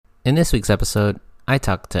In this week's episode, I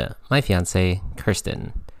talked to my fiancé,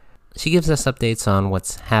 Kirsten. She gives us updates on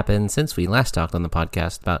what's happened since we last talked on the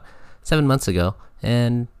podcast about 7 months ago,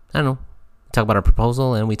 and I don't know, we talk about our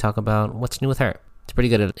proposal and we talk about what's new with her. It's a pretty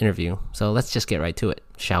good interview, so let's just get right to it,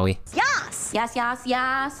 shall we? Yaas! Yaas, yaas,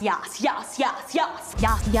 yaas. Yaas, yaas, yaas, yaas.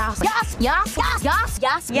 Yaas, yaas, yaas, yaas, yaas,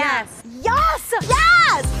 yaas, Yes. yaas, Yes.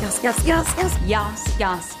 yaas, yaas, yaas, Yaas,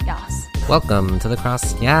 yaas, yaas. Welcome to the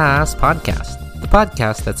Yaas podcast, the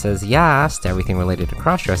podcast that says yes to everything related to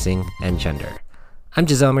cross-dressing and gender. I'm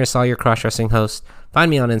Giselle Mirsal, your cross-dressing host.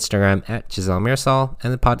 Find me on Instagram at Giselle Mirsal,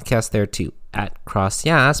 and the podcast there too, at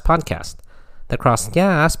Yaas Podcast. The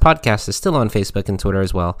Yaas Podcast is still on Facebook and Twitter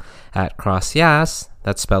as well, at Yaas,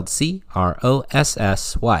 that's spelled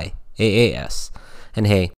CROSSYAAS. And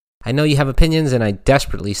hey, I know you have opinions and I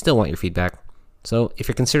desperately still want your feedback. So if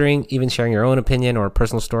you're considering even sharing your own opinion or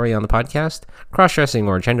personal story on the podcast, cross-dressing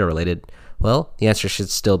or gender-related, well, the answer should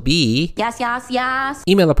still be yaas, yaas, yaas.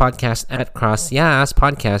 email the podcast at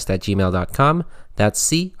crossyaaspodcast@gmail.com. That's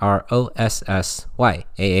CROSSYAAS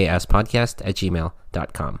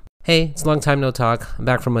podcast@gmail.com. Hey, it's a long time no talk. I'm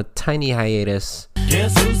back from a tiny hiatus.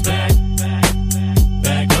 Guess who's back?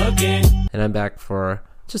 Back again. And I'm back for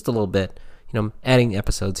just a little bit. I'm adding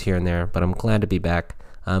episodes here and there, but I'm glad to be back.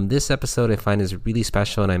 This episode I find is really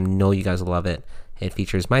special, and I know you guys will love it. It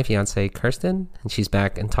features my fiancée, Kirsten, and she's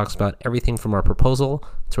back and talks about everything from our proposal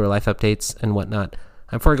to our life updates and whatnot.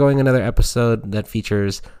 I'm foregoing another episode that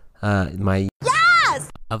features my Yes!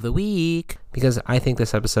 of the week because I think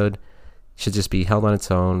this episode should just be held on its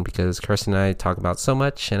own because Kirsten and I talk about so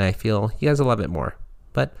much, and I feel you guys will love it more.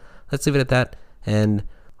 But let's leave it at that, and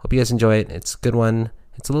hope you guys enjoy it. It's a good one.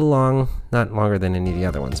 It's a little long, not longer than any of the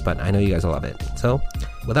other ones, but I know you guys will love it. So,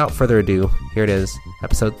 without further ado, here it is,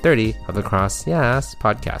 episode 30 of the Yaas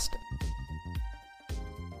podcast.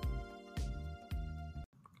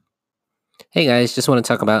 Hey guys, just want to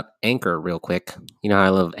talk about Anchor real quick. You know how I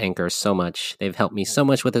love Anchor so much. They've helped me so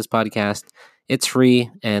much with this podcast. It's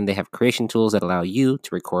free, and they have creation tools that allow you to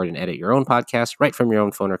record and edit your own podcast right from your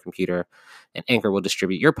own phone or computer. And Anchor will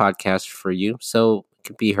distribute your podcast for you, so it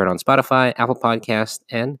can be heard on Spotify, Apple Podcasts,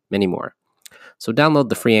 and many more. So download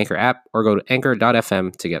the free Anchor app or go to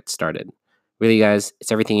anchor.fm to get started. Really, guys,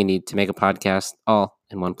 it's everything you need to make a podcast all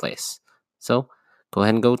in one place. So go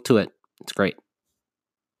ahead and go to it. It's great.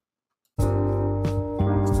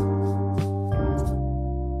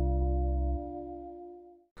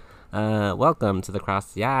 Welcome to the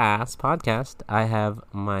Yaas podcast. I have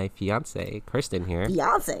my fiance Kirsten here.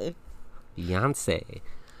 Fiancé. Fiance.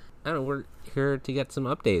 I don't know, we're here to get some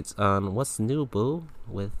updates on what's new, boo,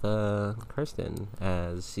 with Kirsten,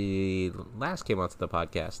 as she last came onto the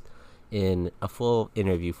podcast in a full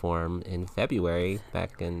interview form in February,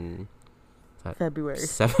 back in February.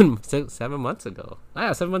 7 months ago.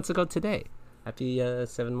 7 months ago today. Happy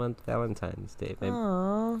 7-month Valentine's Day, babe.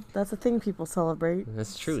 Aww, that's a thing people celebrate.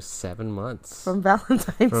 That's true. 7 months From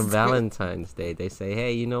Valentine's Day. Valentine's Day. They say,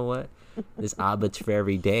 hey, you know what? This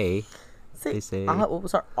arbitrary day. They say what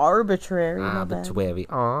was our arbitrary? not bad. arbitrary,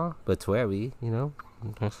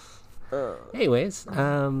 Anyways,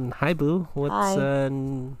 hi boo.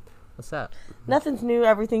 What's up? Nothing's new.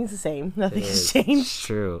 Everything's the same. Nothing has changed. It's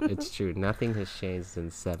true. It's true. Nothing has changed in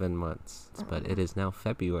 7 months, but it is now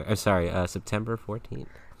September 14th,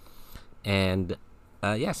 and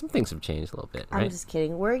some things have changed a little bit. Right? I'm just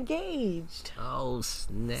kidding. We're engaged. Oh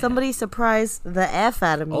snap! Somebody surprised the F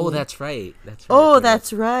out of me. Oh, that's right. That's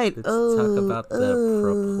right. Let's talk about the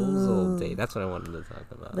proposal day. That's what I wanted to talk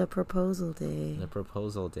about. The proposal day. The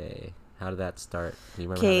proposal day. How did that start? Do you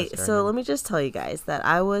remember? Okay, so let me just tell you guys that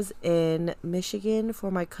I was in Michigan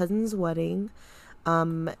for my cousin's wedding,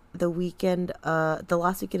 the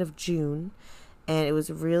last weekend of June, and it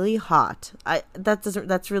was really hot.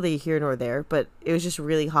 That's really here nor there, but it was just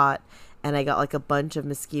really hot, and I got like a bunch of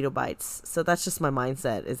mosquito bites. So that's just my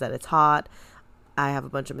mindset, is that it's hot. I have a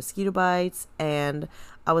bunch of mosquito bites, and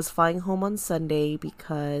I was flying home on Sunday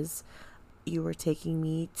because you were taking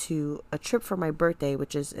me to a trip for my birthday,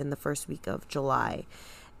 which is in the first week of July.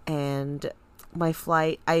 And I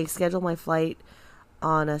scheduled my flight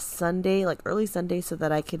on a Sunday, like early Sunday, so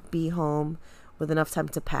that I could be home with enough time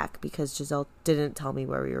to pack, because Giselle didn't tell me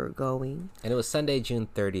where we were going. And it was Sunday, June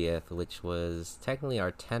 30th, which was technically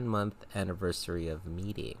our 10-month anniversary of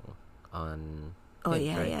meeting on... Oh, We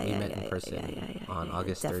yeah. met in person on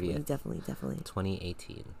August 30th. Definitely.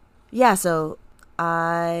 2018. Yeah, so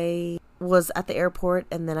I was at the airport,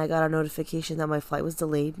 and then I got a notification that my flight was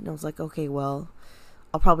delayed, and I was like, okay, well,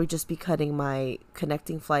 I'll probably just be cutting my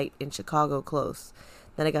connecting flight in Chicago close.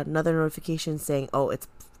 Then I got another notification saying, oh, it's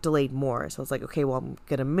delayed more. So I was like, okay, well, I'm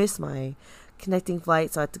gonna miss my connecting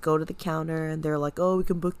flight, so I had to go to the counter, and they're like, oh, we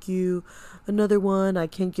can book you another one. I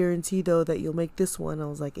can't guarantee, though, that you'll make this one. I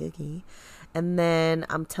was like, okay. And then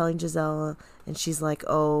I'm telling Giselle, and she's like,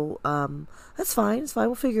 oh, that's fine. It's fine.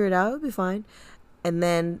 We'll figure it out. It'll be fine. And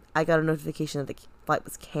then I got a notification that the flight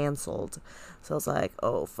was canceled. So I was like,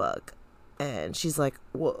 oh, fuck. And she's like,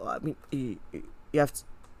 well, I mean, you have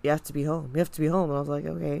to be home. You have to be home. And I was like,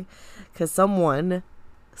 okay. Because someone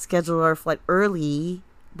scheduled our flight early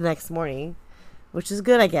the next morning, which is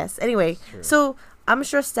good, I guess. Anyway, so I'm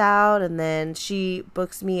stressed out. And then she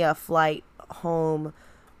books me a flight home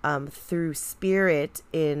through Spirit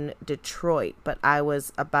in Detroit. But I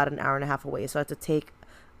was about an hour and a half away. So I had to take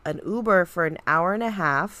an Uber for an hour and a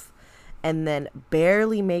half and then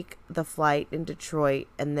barely make the flight in Detroit.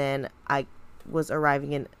 And then I was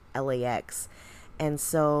arriving in LAX. And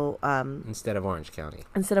so instead of Orange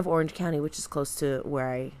County, which is close to where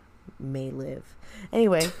I may live.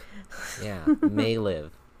 Anyway. Yeah, may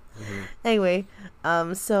live. Mm-hmm. Anyway,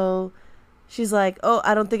 so she's like, oh,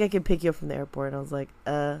 I don't think I can pick you up from the airport. And I was like,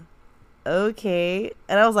 okay.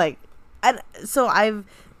 And I was like, so I've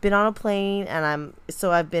been on a plane, and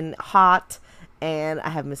I've been hot, and I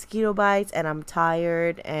have mosquito bites, and I'm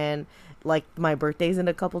tired, and like my birthday's in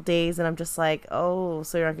a couple days, and I'm just like, oh,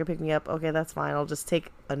 so you're not gonna pick me up? Okay, that's fine. I'll just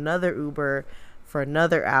take another Uber for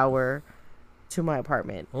another hour to my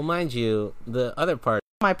apartment. Well, mind you, the other part,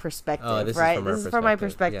 my perspective, this right? This is from my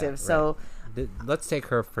perspective. Yeah, so right. Let's take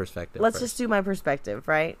her perspective. Let's first. just do my perspective,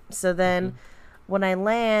 right? So then when I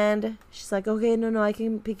land, she's like, okay, no, I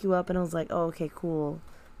can pick you up. And I was like, oh, okay, cool.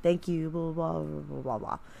 Thank you, blah, blah, blah, blah, blah,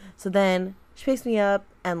 blah. So then she picks me up,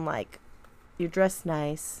 and like, you're dressed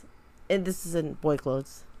nice. And this is in boy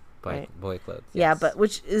clothes. Right? Boy clothes. Yes. Yeah, but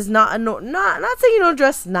which is not saying you don't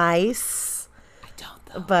dress nice. I don't,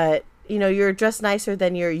 though. But, you know, you're dressed nicer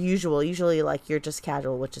than your usual. Usually, like, you're just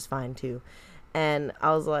casual, which is fine, too. And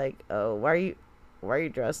I was like, oh, why are you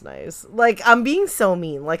dressed nice? Like, I'm being so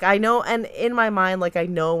mean. Like, I know, and in my mind, like, I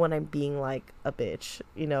know when I'm being, like, a bitch,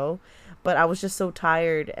 you know? But I was just so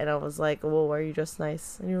tired, and I was like, well, why are you dressed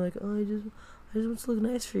nice? And you're like, oh, I just want to look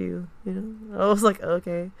nice for you, you know? I was like,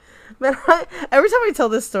 okay. Man, every time I tell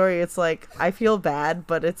this story, it's like, I feel bad,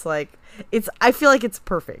 but it's like, I feel like it's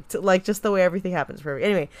perfect. Like, just the way everything happens is perfect.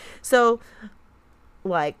 Anyway, so,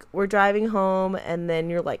 like, we're driving home, and then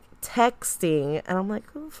you're, like, texting, and I'm like,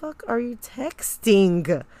 who the fuck are you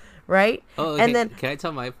texting? Right? Oh, okay. And then, can I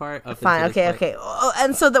tell my part? Fine, okay. Oh,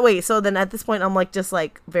 and so so then at this point, I'm like, just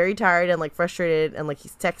like very tired and like frustrated, and like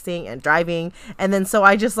he's texting and driving, and then so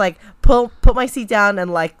I just like put my seat down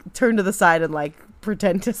and like turn to the side and like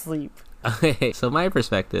pretend to sleep. Okay, so my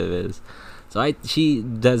perspective is, she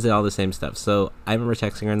does all the same stuff. So I remember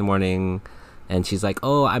texting her in the morning, and she's like,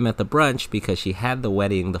 "Oh, I'm at the brunch," because she had the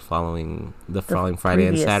wedding the following Friday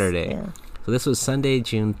and Saturday. Yeah. So this was Sunday,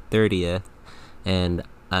 June 30th, and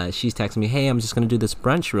she's texting me, hey, I'm just going to do this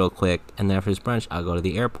brunch real quick, and then after this brunch, I'll go to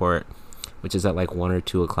the airport, which is at like 1 or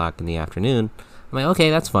 2 o'clock in the afternoon. I'm like, okay,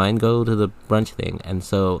 that's fine. Go to the brunch thing. And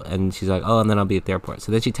she's like, oh, and then I'll be at the airport.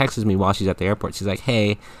 So then she texts me while she's at the airport. She's like,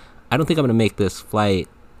 hey, I don't think I'm going to make this flight,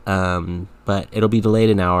 but it'll be delayed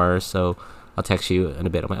an hour, so I'll text you in a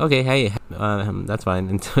bit. I'm like, okay, hey, that's fine.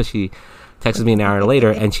 Until she texts me an hour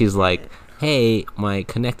later, and she's like, hey, my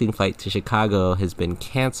connecting flight to Chicago has been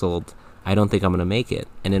canceled. I don't think I'm going to make it.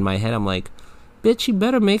 And in my head, I'm like, bitch, you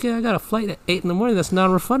better make it. I got a flight at 8 in the morning that's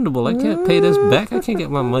non-refundable. I can't pay this back. I can't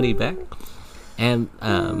get my money back. And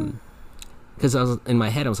because I was in my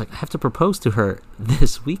head, I was like, I have to propose to her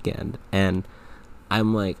this weekend. And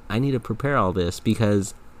I'm like, I need to prepare all this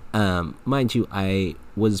because, mind you, I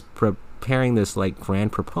was preparing this like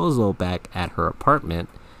grand proposal back at her apartment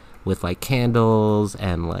with like candles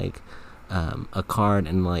and like a card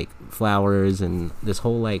and like flowers and this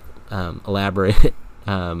whole like elaborate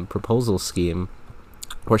proposal scheme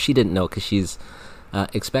where she didn't know because she's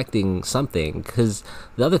expecting something. Because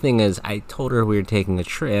the other thing is, I told her we were taking a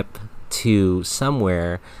trip to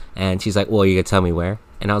somewhere, and she's like, well, you gonna tell me where?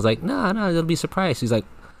 And I was like, no, it'll be a surprise. She's like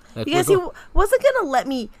because he wasn't gonna let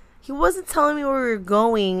me. He wasn't telling me where we were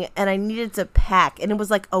going, and I needed to pack, and it was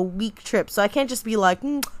like a week trip, so I can't just be like,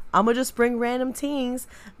 I'm gonna just bring random things.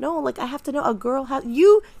 No, like, I have to know. A girl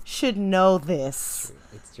you should know this.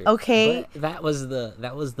 It's true. Okay, but that was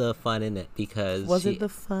the fun in it because it the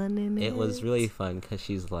fun in it? It was really fun because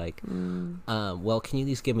she's like, well, can you at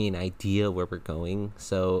least give me an idea where we're going?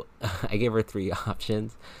 So I gave her 3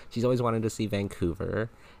 options. She's always wanted to see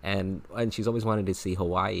Vancouver, and she's always wanted to see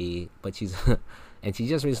Hawaii, but she's and she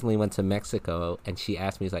just recently went to Mexico, and she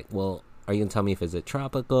asked me, she's like, well, are you gonna tell me if is it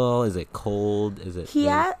tropical, is it cold, is it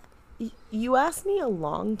You asked me a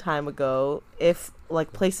long time ago if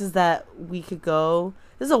like places that we could go.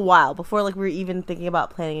 This is a while before like we were even thinking about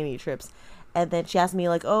planning any trips. And then she asked me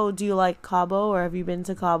like, "Oh, do you like Cabo, or have you been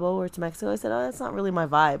to Cabo or to Mexico?" I said, "Oh, that's not really my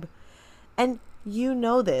vibe." And you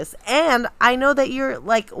know this. And I know that you're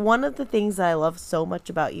like, one of the things that I love so much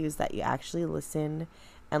about you is that you actually listen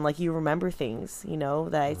and like you remember things, you know,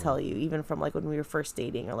 that I tell you, even from like when we were first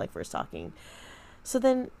dating or like first talking. So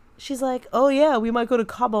then she's like, "Oh yeah, we might go to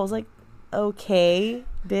Cabo." I was like, "Okay,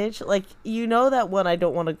 bitch." Like, you know that when I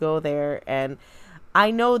don't want to go there, and I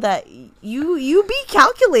know that you be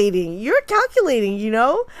calculating. You're calculating, you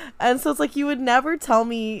know? And so it's like you would never tell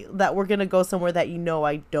me that we're going to go somewhere that you know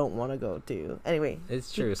I don't want to go to. Anyway.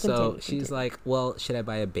 It's true. So she's like, "Well, should I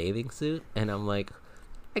buy a bathing suit?" And I'm like,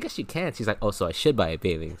 "I guess you can." She's like, "Oh, so I should buy a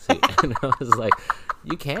bathing suit." And I was like,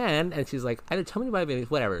 "You can." And she's like, "Either tell me to buy a bathing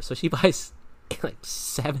suit, whatever." So she buys like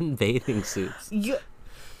 7 bathing suits.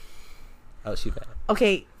 Oh, she bad.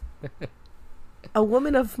 Okay. A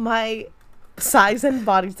woman of my size and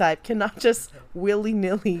body type cannot just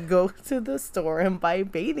willy-nilly go to the store and buy a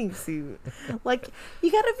bathing suit. Like,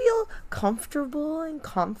 you gotta feel comfortable and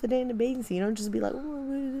confident in a bathing suit. You don't just be like,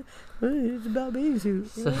 "Oh, it's about bathing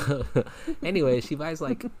suit." So anyway, she buys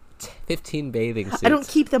like 15 bathing suits. I don't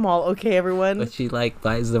keep them all, okay, everyone? But she like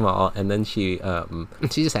buys them all, and then she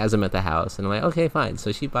just has them at the house, and I'm like, okay, fine.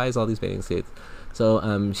 So she buys all these bathing suits.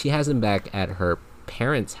 So she has them back at her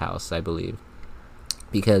parents' house, I believe,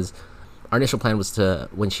 because our initial plan was to,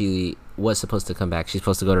 when she was supposed to come back, she's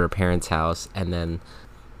supposed to go to her parents' house, and then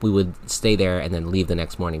we would stay there and then leave the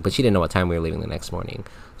next morning. But she didn't know what time we were leaving the next morning.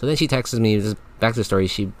 So then she texts me, just back to the story,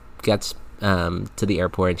 she gets to the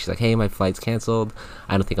airport, and she's like, "Hey, my flight's canceled.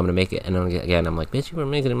 I don't think I'm going to make it." And then again, I'm like, "Bitch, you were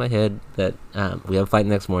making it in my head that we have a flight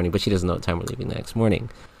the next morning," but she doesn't know what time we're leaving the next morning.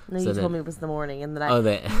 No, So you then- told me it was in the morning, and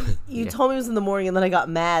then you yeah. told me it was in the morning, and then I got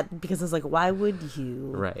mad because I was like, "Why would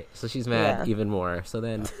you?" Right. So she's mad Yeah. even more. So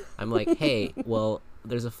then I'm like, "Hey, well,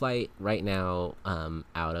 there's a flight right now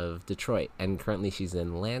out of Detroit, and currently she's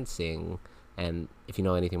in Lansing. And if you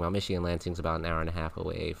know anything about Michigan, Lansing's about an hour and a half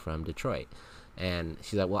away from Detroit." And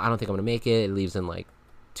she's like, "Well, I don't think I'm gonna make it. It leaves in like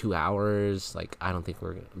 2 hours. Like, I don't think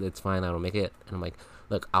it's fine. I don't make it." And I'm like,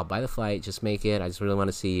 "Look, I'll buy the flight. Just make it. I just really want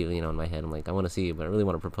to see you." You know, in my head, I'm like, "I want to see you, but I really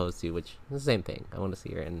want to propose to you," which is the same thing. I want to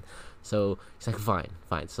see her. And so she's like, fine.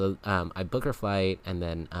 So I book her flight, and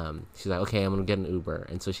then she's like, "Okay, I'm gonna get an Uber."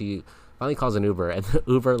 And so she finally calls an Uber, and the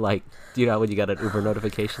Uber, like, do you know when you got an Uber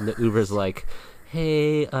notification? The Uber's like,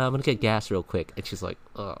 "Hey, I'm gonna get gas real quick." And she's like,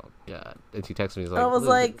 "Oh god." And she texts me, like, I was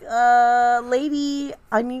like, "Lady,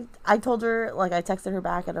 I told her, like, I texted her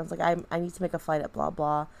back, and I was like, I need to make a flight at blah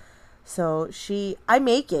blah." So I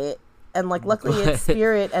make it, and like, luckily it's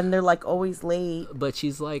Spirit, and they're like always late. But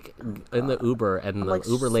she's like in the Uber, and I'm, the like,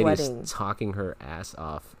 Uber sweating. lady's talking her ass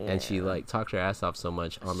off, Yeah. and she like talked her ass off so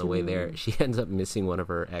much on the way there, she ends up missing one of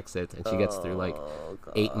her exits, and she gets through like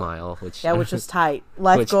 8 Mile, which Which was tight.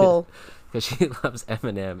 Life Which- goal. because she loves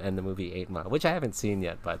Eminem and the movie 8 Mile, which I haven't seen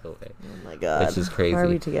yet, by the way. Oh my god, Which is crazy. Why are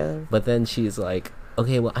we together? But then she's like,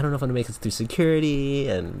 "Okay, well, I don't know if I'm gonna make it through security,"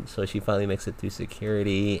 and so she finally makes it through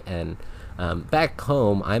security. And back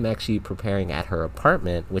home, I'm actually preparing at her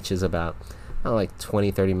apartment, which is about like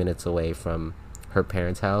 20-30 minutes away from her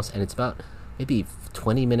parents' house, and it's about maybe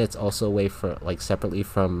 20 minutes also away from, like, separately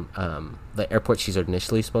from the airport she's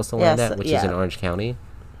initially supposed to land at, which is in Orange County.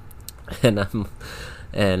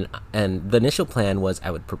 And the initial plan was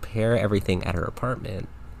I would prepare everything at her apartment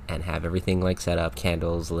and have everything like set up,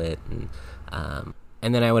 candles lit,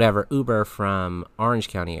 and then I would have her Uber from Orange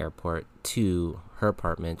County Airport to her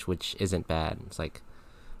apartment, which isn't bad. It's like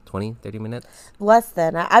 20-30 minutes. Less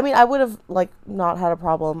than. I mean, I would have like not had a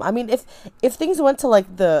problem. I mean, if things went to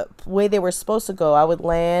like the way they were supposed to go, I would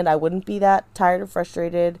land. I wouldn't be that tired or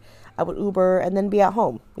frustrated. I would Uber and then be at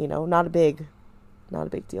home. You know, not a big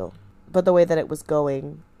deal. But the way that it was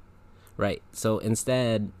going. Right. So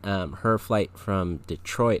instead, her flight from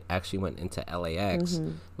Detroit actually went into LAX,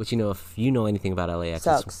 which, you know, if you know anything about LAX,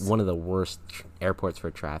 Sucks. it's one of the worst airports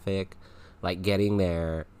for traffic. Like, getting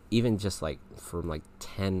there, even just like from like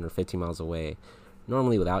 10 or 15 miles away,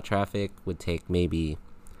 normally without traffic would take maybe,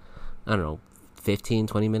 I don't know,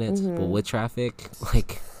 15-20 minutes. But with traffic,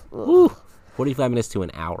 like, 45 minutes to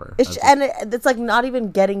an hour. It's like not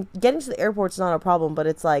even getting to the airport's not a problem, but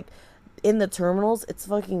it's like in the terminals, it's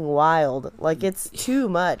fucking wild. Like, it's too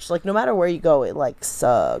much. Like, no matter where you go, it like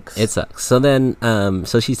sucks. It sucks. So then,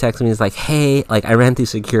 so she texted me, is like, "Hey, like, I ran through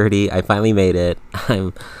security. I finally made it.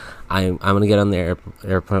 I'm gonna get on the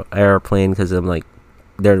airplane because I'm like,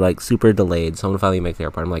 they're like super delayed. So I'm gonna finally make the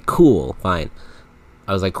airport." I'm like, "Cool, fine."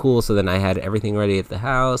 I was like, cool. So then I had everything ready at the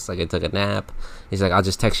house. Like I took a nap. He's like, I'll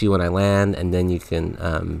just text you when I land, and then you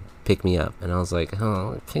can pick me up. And I was like,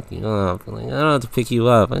 oh, pick you up. I'm like, I don't have to pick you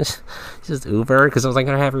up. Just Uber, because I was like,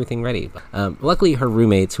 I have everything ready. Luckily, her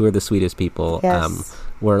roommates, who are the sweetest people,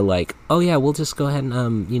 were like, oh yeah, we'll just go ahead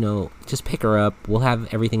and just pick her up. We'll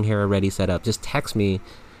have everything here already set up. Just text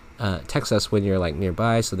us when you're like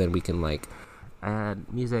nearby, so then we can like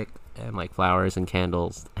add music and like flowers and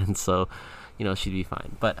candles, and so she'd be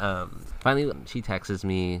fine. But finally she texts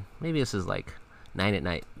me, maybe this is like 9 at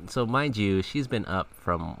night. So mind you, she's been up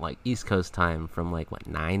from like East Coast time from like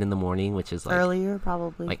 9 in the morning, which is like earlier,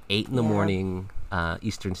 probably like 8 in the morning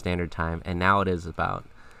Eastern Standard Time, and now it is about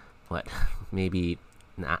maybe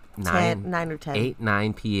 9 or 10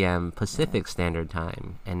 9 p.m. Pacific Standard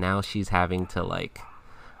Time, and now she's having to like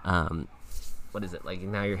what is it like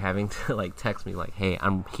now you're having to like text me like, hey,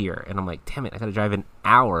 I'm here, and I'm like, damn it, I gotta drive an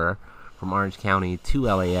hour from Orange County to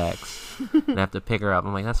LAX and I have to pick her up.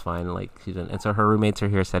 I'm like, that's fine. Like and so her roommates are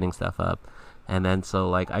here setting stuff up, and then so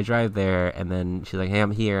like I drive there, and then she's like, hey,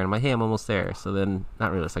 I'm here, and I'm like, hey, I'm almost there. So then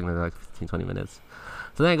not really, it's like another like 15-20 minutes.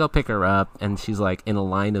 So then I go pick her up, and she's like in a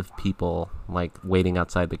line of people like waiting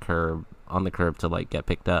outside the curb to like get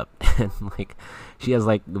picked up, and like she has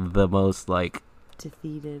like the most like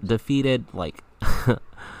defeated like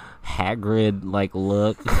Hagrid like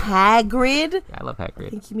look. Hagrid? Yeah, I love Hagrid. I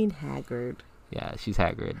think you mean Haggard. Yeah, she's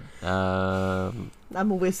Hagrid. I'm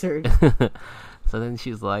a wizard. So then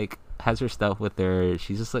she's like has her stuff with her.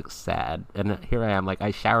 She just looks sad, and here I am like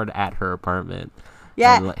I showered at her apartment.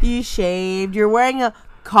 Yeah, like, you shaved. You're wearing a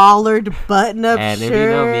collared button-up shirt. And if you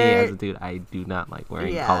know me as a dude, I do not like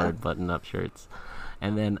wearing collared button-up shirts.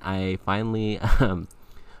 And then I finally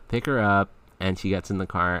pick her up, and she gets in the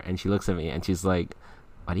car, and she looks at me, and she's like,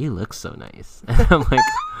 why do you look so nice? And I'm like,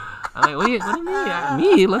 what do you mean?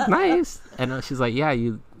 Me look nice? And she's like, yeah,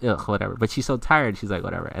 you, whatever. But she's so tired. She's like,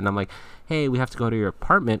 whatever. And I'm like, hey, we have to go to your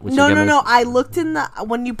apartment. Which no. I looked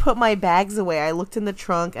when you put my bags away, I looked in the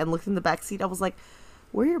trunk and looked in the back seat. I was like,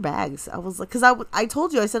 where are your bags? I was like, because I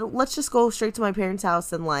told you, I said, let's just go straight to my parents'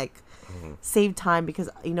 house and like save time, because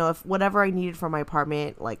if whatever I needed from my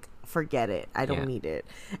apartment, like forget it, I don't need it.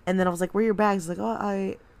 And then I was like, where are your bags? Like,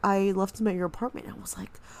 oh, I left them at your apartment. I was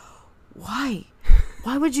like, why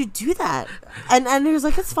would you do that? And he was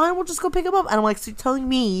like, it's fine, we'll just go pick them up. And I'm like, so you're telling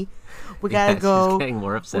me we gotta go, getting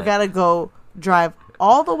more upset. We gotta go drive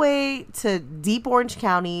all the way to deep Orange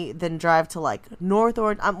County, then drive to like North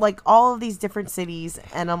Orange. I'm like all of these different cities,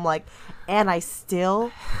 and I'm like, and I still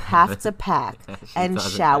have to pack and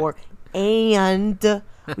shower, and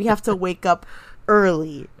we have to wake up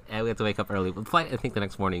early. And we have to wake up early. The flight, I think, the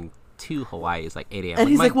next morning to Hawaii is like 8 a.m. And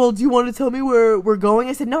he's like, well, do you want to tell me where we're going?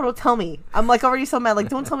 I said, no, don't tell me. I'm like already so mad. Like,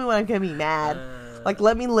 don't tell me when I'm going to be mad. Like,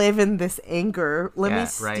 let me live in this anger. Let me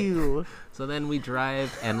stew. Right. So then we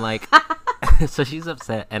drive, and like, so she's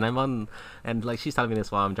upset, and and like she's telling me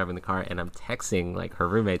this while I'm driving the car, and I'm texting like her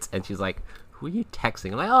roommates, and she's like, who are you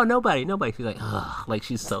texting? I'm like, oh, nobody. She's like, ugh, like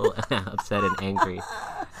she's so upset and angry.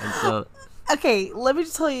 And so, okay, let me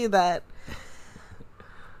just tell you that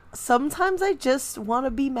sometimes I just want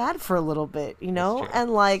to be mad for a little bit,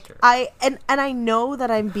 and like and I know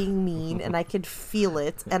that I'm being mean, and I can feel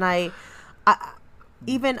it, and I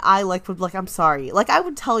like would like, I'm sorry, like I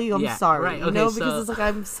would tell you I'm sorry, right. Okay, because it's like,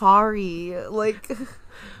 I'm sorry, like.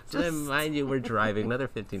 So then, mind you, we're driving another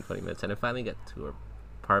 15-20 minutes, and I finally get to her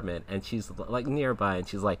apartment, and she's like nearby, and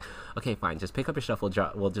she's like, okay, fine, just pick up your stuff,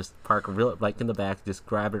 we'll just park real like in the back, just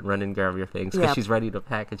grab it, run and grab your things, because she's ready to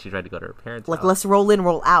pack, and she's ready to go to her parents' house. Let's roll in,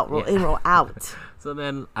 roll out, roll out. So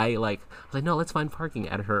then I was like, no, let's find parking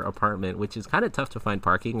at her apartment, which is kind of tough to find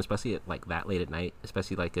parking, especially at like that late at night,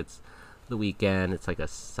 especially like it's the weekend, it's like a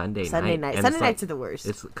Sunday night. Sunday nights are the worst.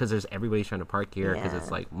 It's because there's everybody trying to park here, because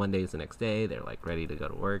it's like Monday's the next day, they're like ready to go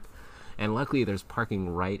to work. And luckily, there's parking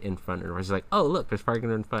right in front of her. She's like, oh, look, there's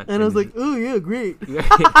parking in front. And I was like, oh, yeah, great.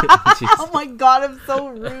 Oh, my God, I'm so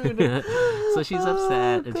rude. So she's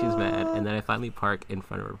upset, and she's mad. And then I finally park in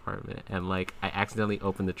front of her apartment. And, like, I accidentally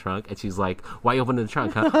opened the trunk. And she's like, why you opening the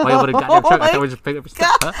trunk, huh? Why you opening the goddamn trunk? I thought we were just picking up your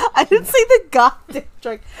stuff, huh? I didn't say the goddamn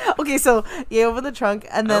trunk. Okay, so you open the trunk,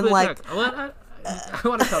 and then, like... I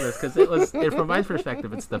want to tell this because from my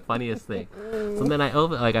perspective, it's the funniest thing. So then I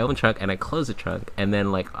open the trunk, and I close the trunk, and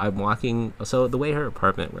then like I'm walking. So the way her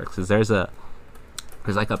apartment works is there's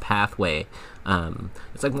like a pathway.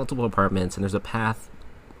 It's like multiple apartments, and there's a path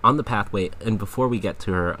on the pathway. And before we get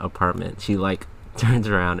to her apartment, she like turns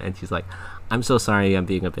around and she's like, "I'm so sorry, I'm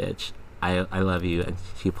being a bitch." I love you. And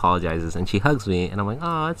she apologizes and she hugs me. And I'm like,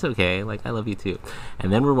 oh, it's okay. Like, I love you too.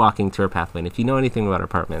 And then we're walking to her pathway. And if you know anything about our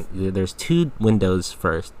apartment, there's 2 windows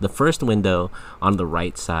first. The first window on the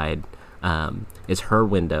right side is her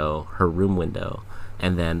window, her room window.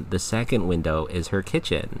 And then the second window is her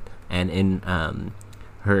kitchen. And in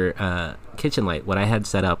her kitchen light, what I had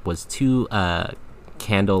set up was 2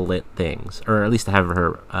 candle lit things, or at least to have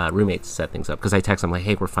her roommates set things up, because I text them like,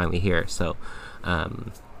 hey, we're finally here. So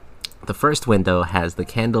the first window has the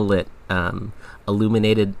candle lit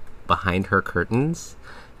illuminated behind her curtains,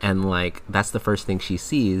 and like that's the first thing she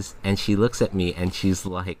sees, and she looks at me and she's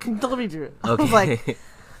like, Let me do it. okay. I was like,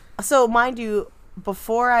 so mind you,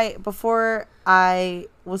 before I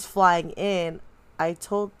was flying in, I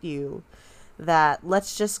told you that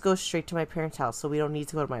let's just go straight to my parents' house so we don't need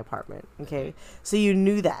to go to my apartment. Okay. So you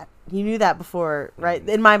knew that before, right?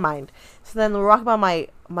 In my mind. So then we're walking by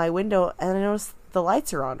my window and I noticed the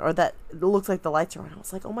lights are on, or that it looks like the lights are on. I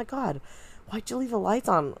was like, oh my God, why'd you leave the lights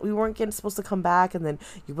on? We weren't supposed to come back, and then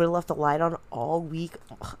you would have left the light on all week.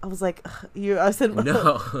 I was like, I said,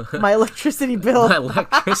 no. My electricity bill. My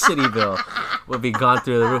electricity bill would be gone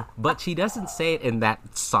through the roof. But she doesn't say it in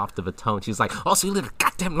that soft of a tone. She's like, oh, so you leave a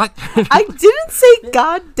goddamn light. I didn't say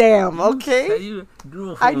goddamn, okay?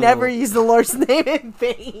 I never use the Lord's name in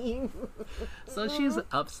vain. So she's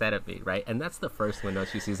upset at me, right? And that's the first window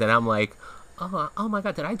she sees. And I'm like, oh my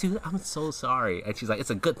God, did I do that? I'm so sorry. And she's like,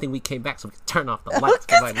 it's a good thing we came back so we can turn off the lights.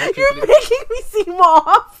 You're making me seem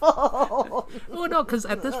awful. Oh, no, because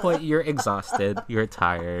at this point, you're exhausted. You're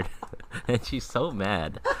tired. And she's so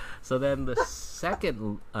mad. So then the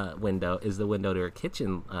second window is the window to her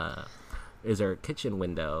kitchen, is her kitchen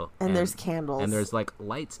window. And there's candles. And there's, like,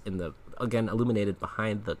 lights in the, again, illuminated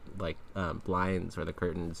behind the, like, blinds or the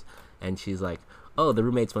curtains. And she's like, oh, the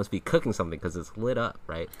roommates must be cooking something because it's lit up,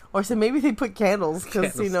 right? Or so maybe they put candles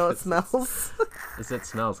because, you know, it smells. It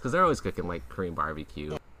smells because they're always cooking, like, Korean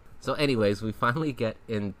barbecue. So anyways, we finally get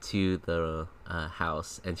into the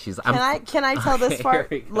house, and she's like, Can I tell this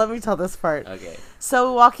part? Let me tell this part. Okay.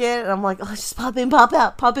 So we walk in, and I'm like, oh, just pop in, pop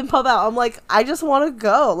out, pop in, pop out. I'm like, I just want to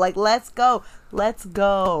go. Like, let's go.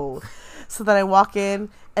 So then I walk in,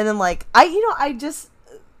 and then, like, I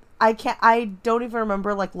don't even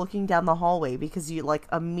remember, like, looking down the hallway because you, like,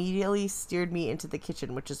 immediately steered me into the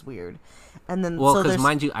kitchen, which is weird. And then, well, because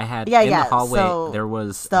mind you, I had in the hallway, there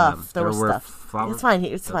was stuff. There were stuff. Flowers. It's fine.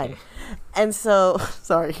 It's fine. And so,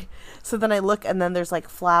 sorry. So then I look, and then there's, like,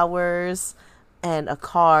 flowers and a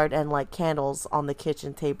card and, like, candles on the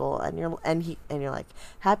kitchen table, and you're like,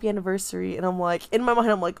 happy anniversary. And I'm like, in my mind,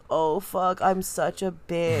 I'm like, oh fuck, I'm such a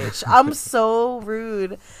bitch. I'm so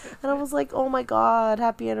rude. And I was like, oh my God,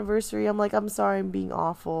 happy anniversary. I'm like, I'm sorry, I'm being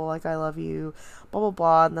awful, like, I love you, blah blah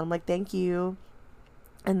blah. And then I'm like, thank you.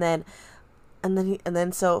 And then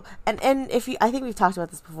if you, I think we've talked about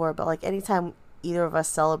this before, but, like, anytime either of us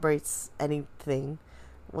celebrates anything,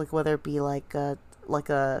 like, whether it be like a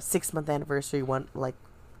 6-month anniversary, one, like,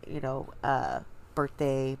 you know,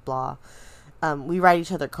 birthday, blah, we write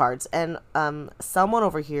each other cards, and someone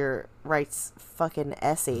over here writes fucking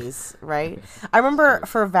essays, right? I remember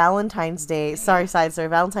for Valentine's Day,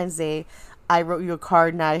 Valentine's Day, I wrote you a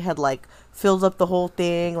card, and I had, like, filled up the whole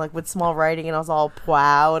thing, like, with small writing, and I was all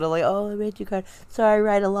proud, and like, oh, I wrote you a card, sorry, I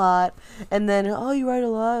write a lot. And then, oh, you write a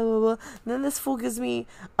lot, blah, blah. And then this fool gives me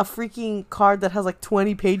a freaking card that has, like,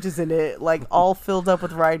 20 pages in it, like, all filled up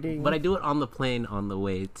with writing. But I do it on the plane on the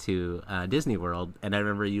way to Disney World, and I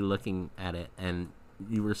remember you looking at it, and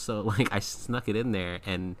you were so, like, I snuck it in there,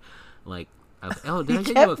 and, like, I was like, oh, did I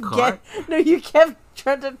get you a card? No, you kept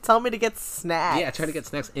trying to tell me to get snacks. Yeah, trying to get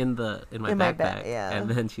snacks in my backpack. Yeah. And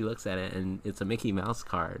then she looks at it, and it's a Mickey Mouse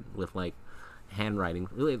card with, like, handwriting.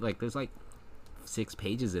 Really, like, there's, like, 6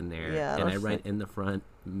 pages in there. Yeah. And I write in the front,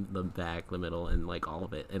 the back, the middle, and, like, all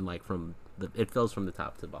of it. And, like, it fills from the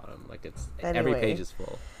top to bottom. Like, every page is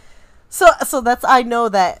full. So that's, I know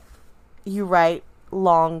that you write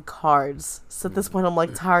long cards. So at this point, I'm,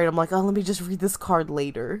 like, tired. I'm like, oh, let me just read this card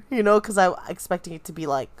later, you know, because I'm expecting it to be,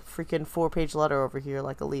 like, freaking 4-page letter over here,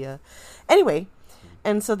 like Aaliyah. Anyway,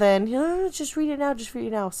 and so then, you know, just read it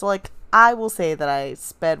now. So, like, I will say that I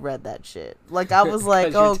sped read that shit. Like, I was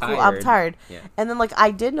like, oh, cool, I'm tired. Yeah. And then, like,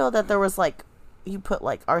 I did know that there was, like, you put,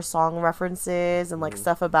 like, our song references and, like,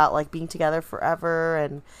 stuff about, like, being together forever,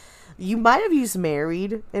 and you might have used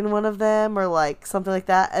married in one of them, or, like, something like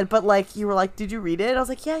that. But, like, you were like, did you read it? And I was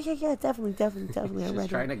like, yeah, definitely. I read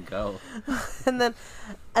trying it. to go. and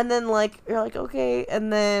then, like, you're like, okay.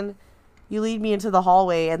 And then you lead me into the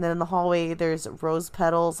hallway. And then in the hallway, there's rose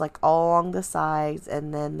petals, like, all along the sides.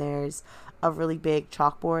 And then there's a really big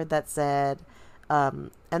chalkboard that said,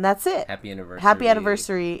 And that's it. Happy anniversary. Happy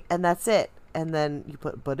anniversary, and that's it. And then you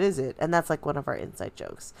put, but is it? And that's like one of our inside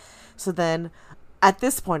jokes. So then at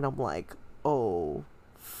this point, I'm like, oh,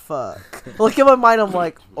 fuck. Like in my mind, I'm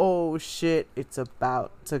like, oh, shit, it's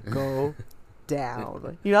about to go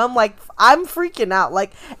down. You know, I'm like, I'm freaking out.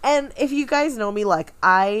 Like, and if you guys know me, like,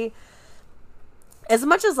 as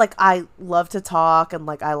much as like I love to talk and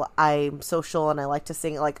like I'm social and I like to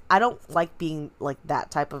sing, like I don't like being like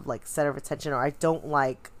that type of like center of attention, or I don't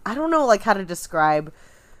know like how to describe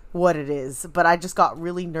what it is, but I just got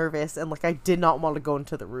really nervous and like I did not want to go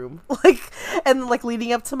into the room. Like, and like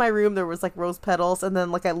leading up to my room there was like rose petals, and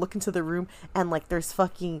then like I look into the room and like there's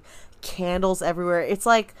fucking candles everywhere. It's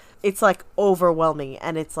like overwhelming,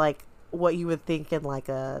 and it's like what you would think in like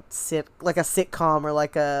a sitcom or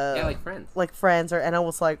like like Friends, or, and I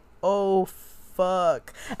was like, oh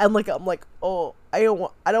fuck, and like I'm like, oh, I don't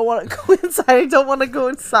want to go inside. I don't want to go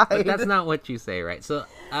inside. But that's not what you say, right? So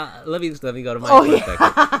let me go to my perspective.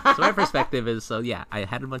 Yeah. So my perspective is, so yeah, I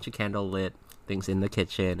had a bunch of candle lit things in the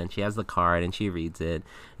kitchen, and she has the card and she reads it,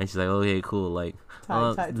 and she's like, okay, cool, like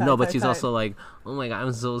she's also like, oh my god,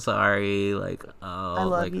 I'm so sorry, like, oh, I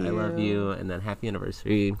love you, and then happy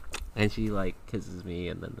anniversary, and she like kisses me,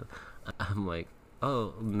 and then I'm like,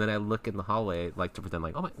 oh, and then I look in the hallway like to pretend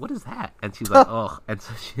like, oh my, what is that? And she's like, oh, and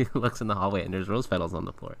so she looks in the hallway and there's rose petals on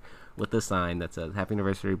the floor with the sign that says happy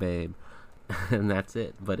anniversary, babe. And that's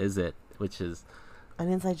it. But is it? Which is an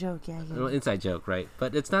inside joke. Yeah. Well, inside joke, right?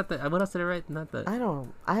 But it's not the, what else did I write? Not the,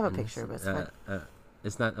 I have a picture of it.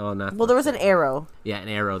 It's not, oh, not. Well, there was an arrow. Yeah, an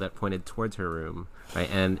arrow that pointed towards her room, right?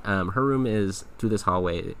 And her room is through this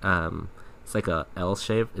hallway. It's like a L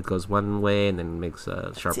shape. It goes one way and then makes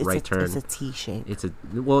a sharp right turn. It's a T shape. It's a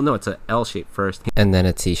L shape first, and then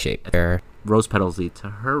a T shape. There, rose petals lead to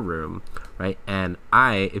her room, right? And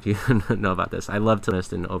if you know about this, I love to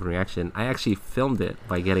list an overreaction. I actually filmed it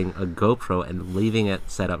by getting a GoPro and leaving it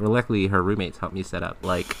set up. Or luckily, her roommates helped me set up.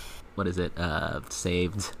 Like, what is it?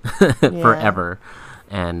 Saved forever.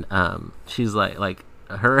 And she's like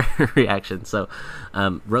her reaction. So,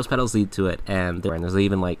 rose petals lead to it, and there's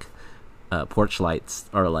even like porch lights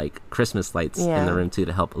or like Christmas lights in the room too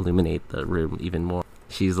to help illuminate the room even more.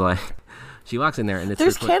 She's like, she walks in there and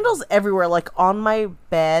there's candles everywhere, like on my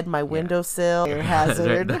bed, my windowsill. Fire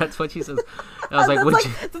hazard. That's what she says. I was like,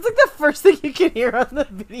 that's like the first thing you can hear on the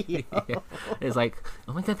video. Yeah. It's like,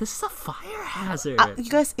 oh my god, this is a fire hazard. You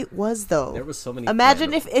guys, it was though. There was so many.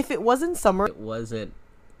 Imagine if it wasn't summer. It wasn't.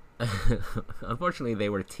 Unfortunately, they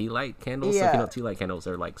were tea light candles. Yeah. So, you know, tea light candles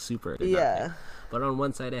are like super. Yeah. But on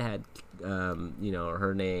one side it had,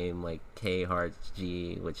 her name, like K Hearts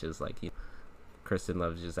G, which is like, Kirsten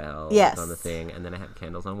loves Giselle. Yes. On the thing, and then I had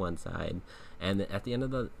candles on one side, and at the end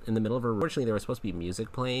of in the middle of her, unfortunately, there was supposed to be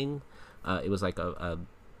music playing. It was like a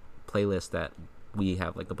playlist that we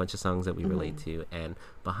have like a bunch of songs that we relate to, and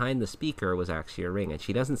behind the speaker was actually a ring, and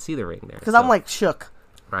she doesn't see the ring there. Because I'm like shook.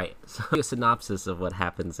 Right. So a synopsis of what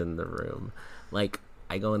happens in the room, like.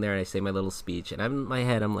 I go in there and I say my little speech, and in my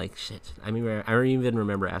head I'm like, shit. I mean, I even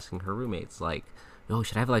remember asking her roommates, like, "Oh,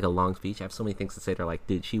 should I have like a long speech? I have so many things to say." They're like,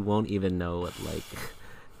 "Dude, she won't even know what like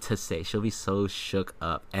to say. She'll be so shook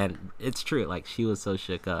up." And it's true, like she was so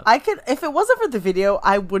shook up. If it wasn't for the video,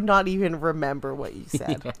 I would not even remember what you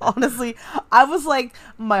said. Yeah. Honestly, I was like,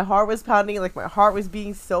 my heart was pounding, like my heart was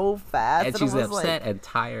beating so fast, and she's upset and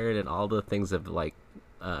tired, and all the things have like.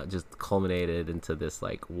 Just culminated into this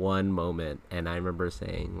like one moment, and I remember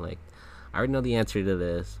saying like, I already know the answer to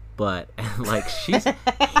this, but and, like she's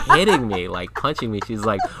hitting me, like punching me. She's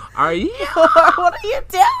like, "Are you? What are you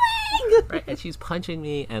doing?" Right, and she's punching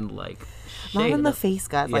me and like not in the face,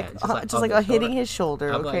 guys. Yeah, like hitting his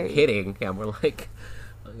shoulder. I'm okay, like hitting. Yeah, we're like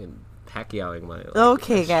Pacquiaoing my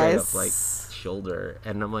okay, guys, up, like shoulder,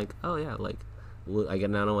 and I'm like, oh yeah, like. I get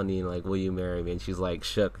another one, like, will you marry me? And she's like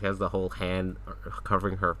shook, has the whole hand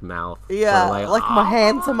covering her mouth. Yeah, like my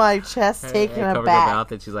hand to my chest, taking her back. Her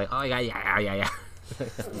mouth, and she's like, oh yeah.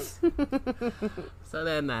 So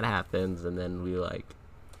then that happens, and then we like.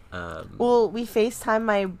 We FaceTime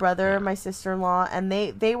my brother, my sister-in-law, and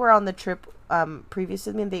they were on the trip previous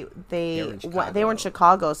to me. And they were in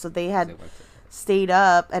Chicago, so they had stayed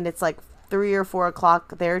up, and it's like 3 or 4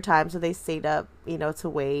 o'clock their time, so they stayed up, to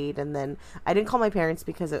wait. And then I didn't call my parents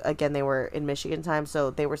because again they were in Michigan time, so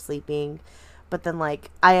they were sleeping. But then like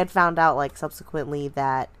I had found out like subsequently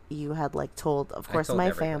that you had like told, of course,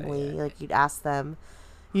 my family, like you'd ask them,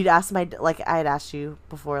 I had asked you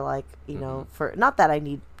before, like for not that I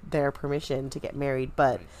need their permission to get married,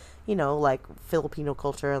 but like Filipino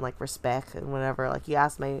culture and like respect and whatever. Like you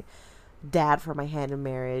asked my dad for my hand in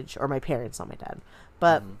marriage, or my parents, not my dad,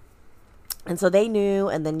 but. And so they knew,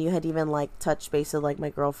 and then you had even like touched base with like my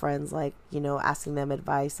girlfriends, like, you know, asking them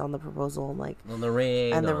advice on the proposal and like on the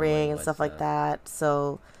ring and stuff like that.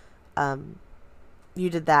 So you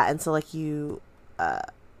did that, and so like you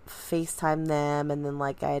FaceTime them, and then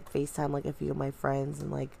like I had FaceTime like a few of my friends,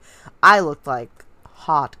 and like I looked like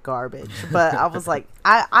hot garbage, but I was like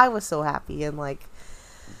I was so happy, and like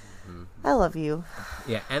I love you.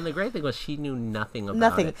 Yeah, and the great thing was she knew nothing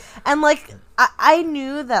about it. And like I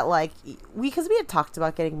knew that like because we had talked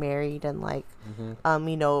about getting married and like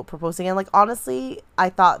you know, proposing, and like honestly I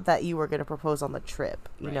thought that you were gonna propose on the trip,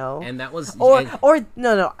 you know, and that was or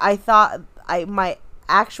no I thought my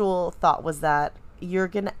actual thought was that you're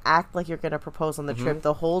gonna act like you're gonna propose on the trip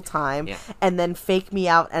the whole time, and then fake me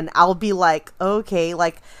out, and I'll be like, okay,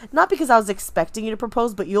 like not because I was expecting you to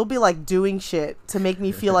propose, but you'll be like doing shit to make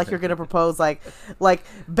me feel like you're gonna propose, like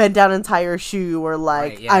bend down and tie your shoe, or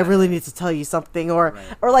like I really need to tell you something, or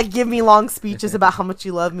like give me long speeches about how much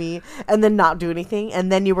you love me, and then not do anything,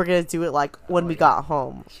 and then you were gonna do it like when we got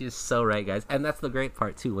home. She's so right, guys, and that's the great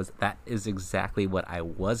part too, was that is exactly what I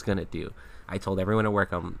was gonna do. I told everyone at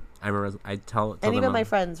work, I remember I told and them, even my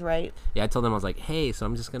friends, right? Yeah, I told them, I was like, hey, so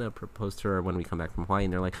I'm just going to propose to her when we come back from Hawaii.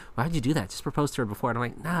 And they're like, why'd you do that? Just propose to her before. And I'm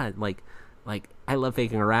like, nah, like I love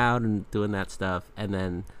faking around and doing that stuff. And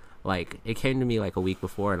then like it came to me like a week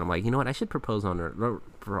before, and I'm like, you know what? I should propose on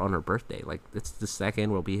her birthday. Like it's the 2nd,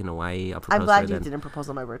 we'll be in Hawaii. I'll propose I'm glad to her you didn't propose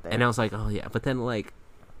on my birthday. And I was like, oh yeah. But then like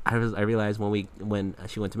I realized when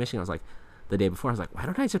she went to Michigan, I was like, the day before, I was like, why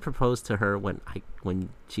don't I just propose to her when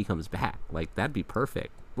she comes back? Like that'd be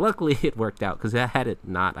perfect. Luckily it worked out, because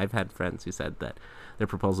I've had friends who said that their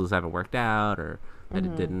proposals haven't worked out, or that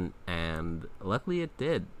it didn't, and luckily it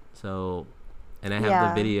did. So, and I have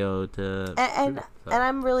the video to and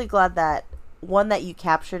I'm really glad that that you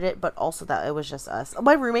captured it, but also that it was just us.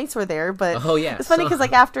 My roommates were there, but it's funny because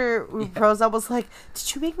like after we proposed, I was like,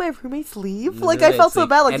 did you make my roommates leave? Like I felt so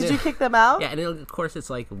bad. Like, did you kick them out? Yeah, and of course it's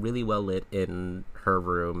like really well lit in her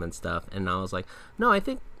room and stuff, and I was like, no, I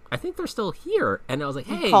think they're still here. And I was like,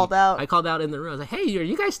 hey, I called out in the room. I was like, hey, are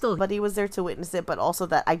you guys still here? But he was there to witness it, but also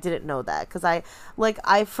that I didn't know that, because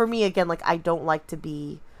for me again, like I don't like to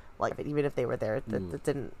be like, even if they were there, that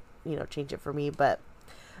didn't, you know, change it for me. But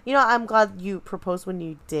you know, I'm glad you proposed when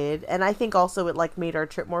you did, and I think also it like made our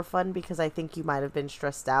trip more fun, because I think you might have been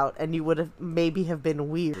stressed out, and you would have been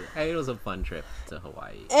weird. It was a fun trip to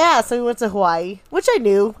Hawaii. Yeah, so we went to Hawaii, which I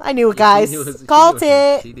knew it, guys. Called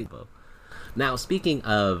it. Now, speaking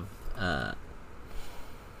of,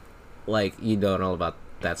 like, you know all about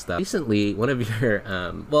that stuff. Recently, one of your,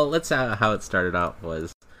 well, let's say how it started out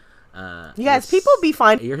was, you guys, people be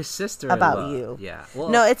fine. Your sister about you. Yeah. Well,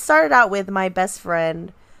 no, it started out with my best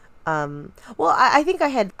friend. Well, I think I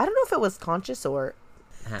don't know if it was conscious or.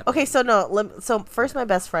 Okay, so no. So first, my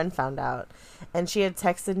best friend found out, and she had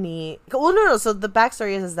texted me. Well, no. So the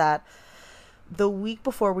backstory is that the week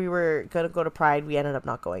before we were gonna go to Pride, we ended up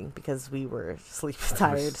not going because we were sleepy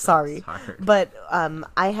tired. Sorry, but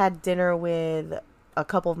I had dinner with a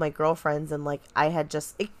couple of my girlfriends, and like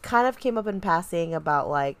it kind of came up in passing about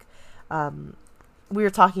like we were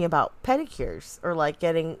talking about pedicures, or like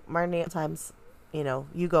getting sometimes, you know,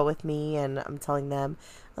 you go with me, and I'm telling them,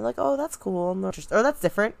 I'm like, oh, that's cool, or that's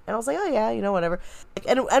different, and I was like, oh yeah, you know, whatever,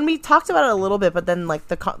 and we talked about it a little bit, but then like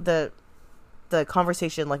the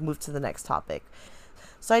conversation like moved to the next topic.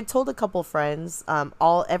 So I told a couple friends,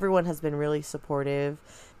 everyone has been really supportive.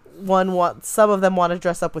 Some of them want to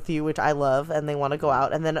dress up with you, which I love, and they want to go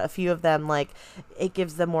out, and then a few of them, like, it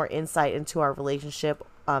gives them more insight into our relationship.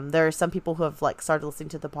 There are some people who have like started listening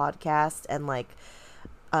to the podcast, and like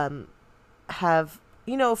have,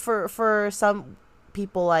 you know, for some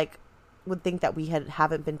people like would think that we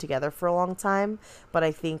haven't been together for a long time, but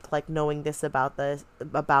I think like knowing this about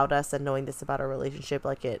us and knowing this about our relationship,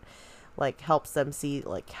 like it like helps them see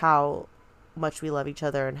like how much we love each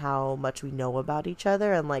other and how much we know about each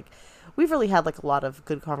other, and like we've really had like a lot of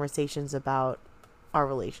good conversations about our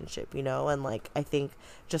relationship, you know, and like I think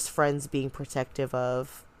just friends being protective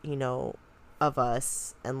of, you know, of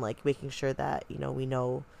us, and like making sure that, you know, we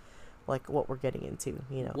know like what we're getting into,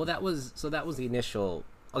 you know. Well, that was the initial.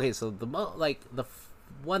 Okay, so the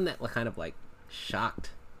one that kind of like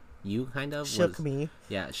shocked you, kind of shook me.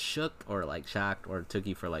 Yeah, shook or like shocked or took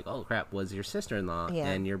you for like, oh crap, was your sister-in-law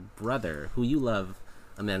and your brother, who you love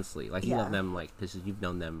immensely. Like you love them, like, because you've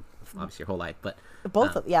known them obviously your whole life, but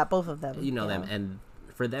both of them. You know them, and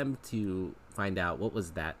for them to find out, what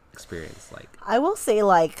was that experience like? I will say,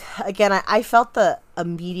 like, again, I felt the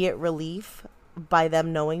immediate relief by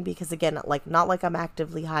them knowing, because again, like, not like I'm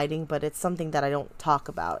actively hiding, but it's something that I don't talk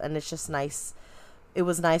about, and it's just nice. It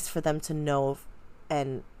was nice for them to know,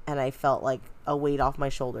 and and I felt like a weight off my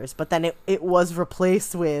shoulders. But then it was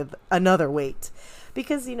replaced with another weight,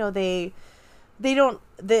 because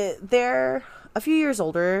they're a few years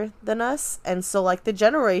older than us, and so like the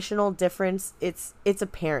generational difference, it's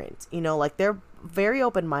apparent, like they're very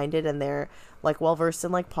open-minded, and they're like well versed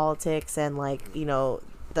in like politics and like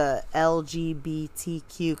the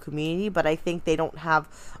LGBTQ community, but I think they don't have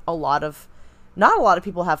not a lot of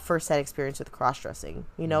people have first-hand experience with cross-dressing.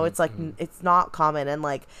 It's like it's not common, and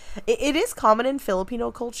like it is common in Filipino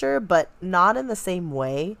culture, but not in the same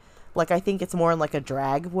way. Like I think it's more in like a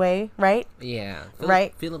drag way, right? Yeah,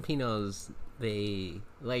 right. Filipinos, they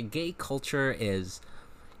like gay culture is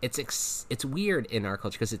it's weird in our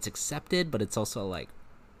culture because it's accepted, but it's also like.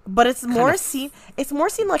 But it's more seen. It's more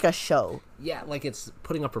seen like a show. Yeah, like it's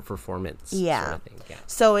putting up a performance. Yeah. Sort of thing. Yeah.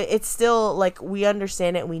 So it's still like we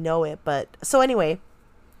understand it and we know it. But so anyway,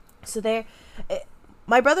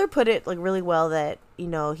 my brother put it like really well that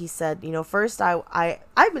he said first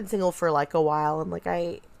I've been single for like a while, and like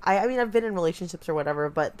I mean I've been in relationships or whatever,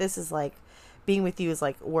 but this is like being with you is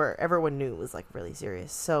like where everyone knew it was like really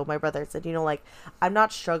serious. So my brother said, like I'm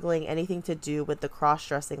not struggling anything to do with the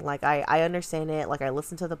cross-dressing. Like I understand it. Like I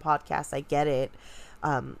listen to the podcast. I get it.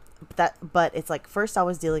 But it's like first I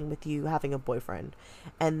was dealing with you having a boyfriend,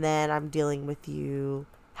 and then I'm dealing with you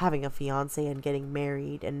having a fiance and getting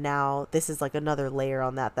married, and now this is like another layer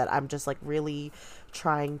on that I'm just like really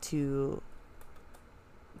trying to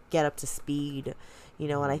get up to speed,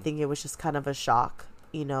 and I think it was just kind of a shock,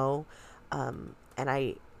 and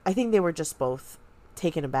I think they were just both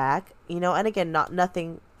taken aback, and again,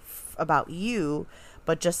 nothing about you,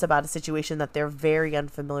 but just about a situation that they're very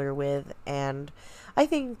unfamiliar with. And I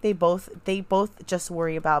think they both just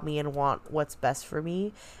worry about me and want what's best for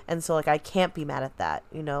me. And so like, I can't be mad at that.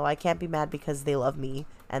 I can't be mad because they love me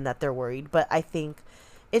and that they're worried, but I think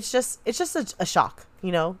it's just a shock,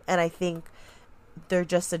 and I think they're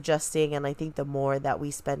just adjusting. And I think the more that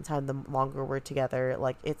we spend time, the longer we're together,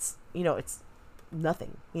 like it's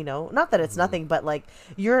nothing, not that it's nothing, but like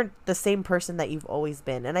you're the same person that you've always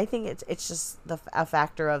been. And I think it's just a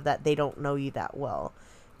factor of that they don't know you that well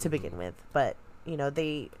to begin with, but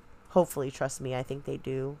they hopefully trust me. I think they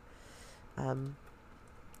do.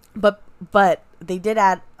 But they did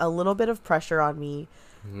add a little bit of pressure on me.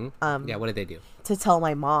 Yeah, what did they do? To tell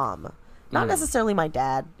my mom, not necessarily my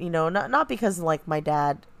dad, not because like my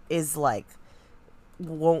dad is like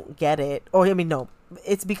won't get it, or I mean no,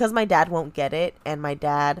 it's because my dad won't get it, and my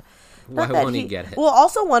dad. Why won't he get it? Well,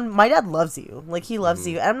 also my dad loves you, like he loves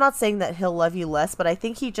you, and I'm not saying that he'll love you less, but I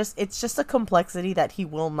think it's just a complexity that he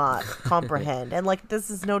will not comprehend. And like this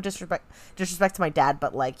is no disrespect to my dad,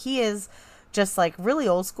 but like he is just like really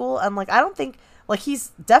old school, and like I don't think like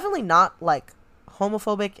he's definitely not like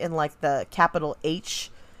homophobic in like the capital H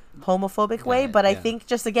homophobic way, but I think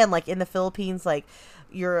just again like in the Philippines, like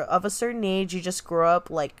you're of a certain age, you just grow up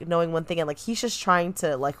like knowing one thing, and like he's just trying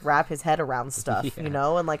to like wrap his head around stuff, and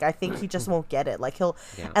like I think he just won't get it. Like he'll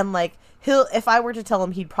if I were to tell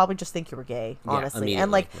him, he'd probably just think you were gay, honestly,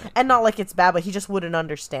 and like and not like it's bad, but he just wouldn't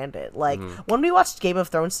understand it. Like when we watched Game of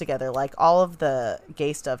Thrones together, like all of the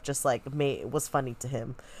gay stuff just like was funny to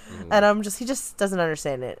him, and he just doesn't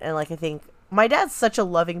understand it. And like I think my dad's such a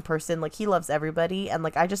loving person, like he loves everybody, and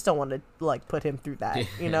like I just don't want to like put him through that,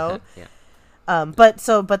 Yeah.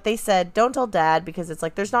 But they said don't tell dad, because it's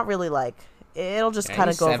like there's not really like it'll just kind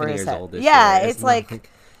of go over his head. Yeah, it's like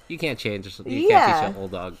you can't change. You can't teach an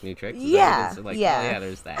old dog new tricks. Yeah, like, yeah.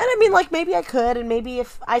 There's that. And I mean, like maybe I could, and maybe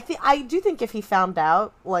if I do think if he found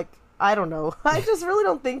out, like I don't know, I just really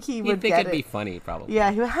don't think he would think get it'd it. be funny, probably.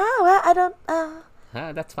 Yeah, he would. Well, I don't.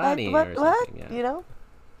 That's funny. What? Or something, yeah.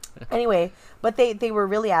 Anyway, but they were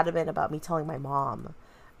really adamant about me telling my mom,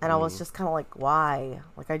 and I was just kind of like, why?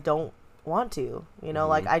 Like I don't want to,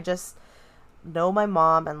 like I just know my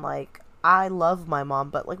mom, and like I love my mom,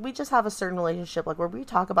 but like we just have a certain relationship like where we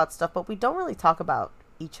talk about stuff, but we don't really talk about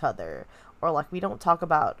each other, or like we don't talk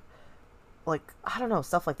about like I don't know,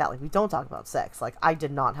 stuff like that. Like we don't talk about sex. Like I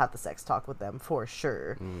did not have the sex talk with them for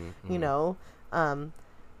sure.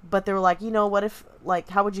 But they were like, what if like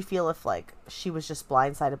how would you feel if like she was just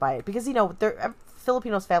blindsided by it? Because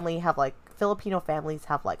Filipino families have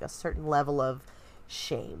like a certain level of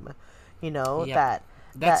shame,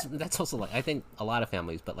 that's also like I think a lot of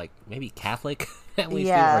families, but like maybe Catholic families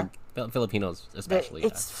do, or Filipinos especially.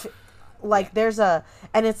 It's like there's and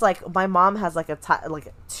it's like my mom has like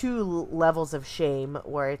like two levels of shame,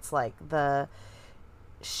 where it's like the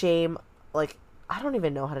shame, like I don't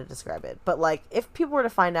even know how to describe it, but like if people were to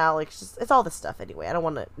find out, like it's all this stuff anyway. I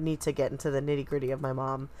don't need to get into the nitty gritty of my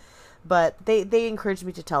mom, but they encouraged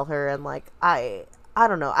me to tell her, and like I I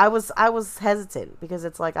don't know. I was hesitant because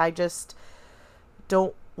it's like, I just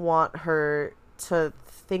don't want her to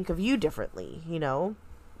think of you differently, you know?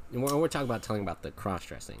 And we're talking about telling about the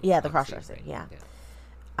cross-dressing. Yeah, the obviously, cross-dressing, right? yeah.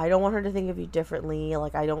 I don't want her to think of you differently.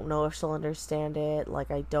 Like, I don't know if she'll understand it. Like,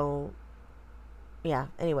 I don't... Yeah,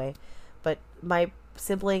 anyway. But my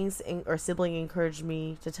sibling encouraged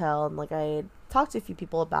me to tell, and, like, I had talked to a few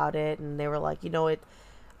people about it, and they were like, you know,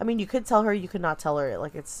 I mean, you could tell her, you could not tell her.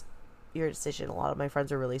 Like, it's your decision. A lot of my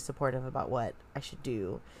friends are really supportive about what I should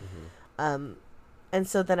do. Mm-hmm. And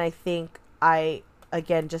so then I think I,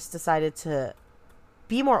 again, just decided to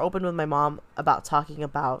be more open with my mom about talking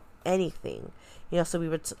about anything. You know,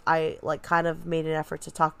 so I like kind of made an effort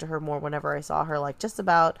to talk to her more whenever I saw her, like just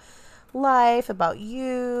about life, about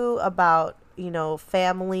you, about, you know,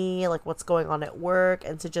 family, like what's going on at work,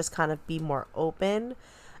 and to just kind of be more open.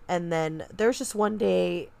 And then there's just one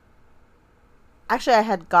day, actually I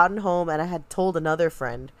had gotten home and I had told another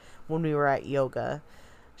friend when we were at yoga,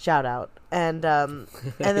 shout out. And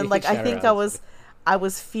then like, I think I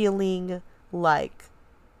was feeling like,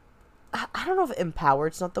 I don't know if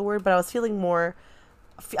empowered's not the word, but I was feeling more,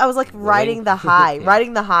 I was like riding the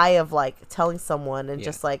high of like telling someone and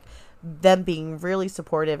just like them being really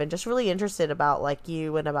supportive and just really interested about like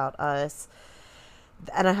you and about us.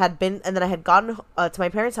 And then I had gotten to my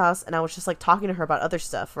parents' house and I was just like talking to her about other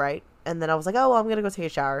stuff, right? And then I was like, oh, well, I'm going to go take a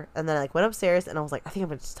shower. And then I like went upstairs and I was like, I think I'm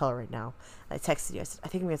going to just tell her right now. And I texted you. I said, I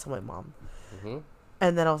think I'm going to tell my mom. Mm-hmm.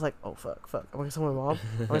 And then I was like, oh, fuck. I'm going to tell my mom.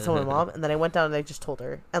 I'm going to tell my mom. And then I went down and I just told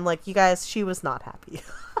her. And, like, you guys, she was not happy.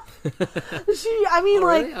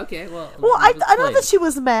 Really? Okay, well, I know that she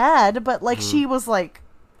was mad, but, like, she was like,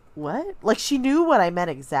 what? Like, she knew what I meant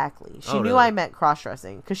exactly. She knew I meant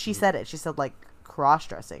cross-dressing. Because she said it. She said, like,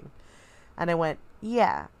 cross-dressing. And I went,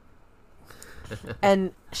 yeah.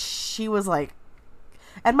 And she was like,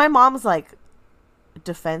 and my mom's like,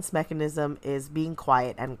 defense mechanism is being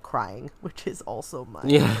quiet and crying, which is also mine.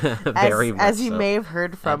 Yeah, very much as you so. may have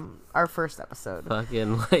heard from our first episode.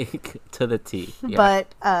 Fucking like to the T. Yeah.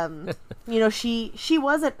 But you know, she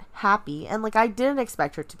wasn't happy, and like I didn't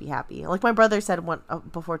expect her to be happy. Like my brother said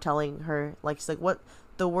before telling her, like she's like, what's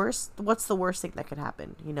the worst thing that could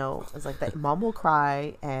happen? You know, it's like that mom will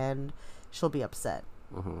cry and she'll be upset.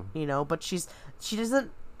 Mm-hmm. You know, but she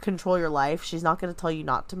doesn't control your life. She's not going to tell you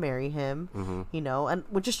not to marry him. Mm-hmm. You know, and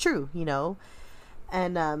which is true. You know,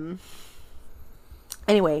 and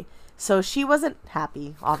anyway, so she wasn't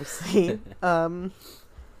happy, obviously. And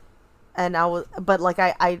I was, but like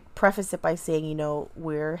I preface it by saying, you know,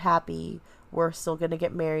 we're happy. We're still gonna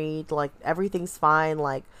get married. Like everything's fine.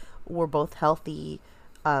 Like we're both healthy.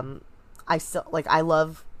 I still like I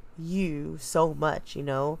love you so much, you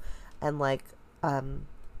know, and like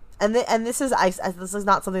and this is this is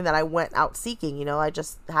not something that I went out seeking, you know. I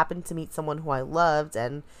just happened to meet someone who I loved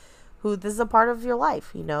and who this is a part of your life,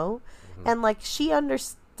 you know. Mm-hmm. And like she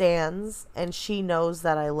understands and she knows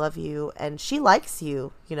that I love you and she likes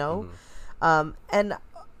you, you know. Mm-hmm. And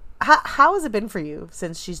how has it been for you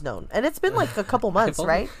since she's known? And it's been like a couple months,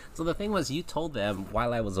 right? So the thing was, you told them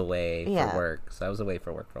while I was away for work. So I was away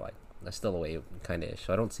for work for like, I'm still away kind of ish.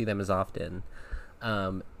 So I don't see them as often.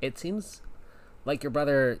 It seems like your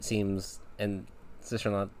brother seems, and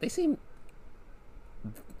sister-in-law, they seem,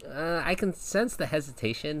 I can sense the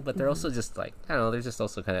hesitation, but they're also just like, I don't know, they're just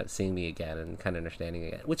also kind of seeing me again and kind of understanding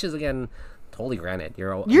again, which is again, totally granted.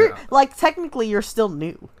 You're like, technically you're still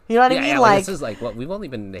new. You know what I mean? Yeah, like this is like, what we've only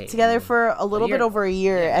been together for a little bit over a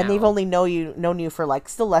year, and they've only known you for like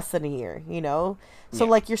still less than a year, you know? So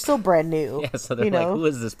like, you're still brand new. Yeah, so they're like, who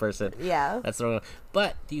is this person? Yeah. That's the wrong.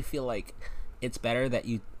 But do you feel like it's better that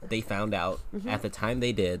they found out at the time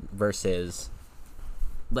they did versus,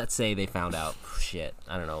 let's say they found out,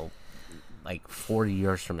 I don't know, like 40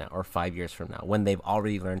 years from now or 5 years from now, when they've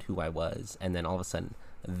already learned who I was, and then all of a sudden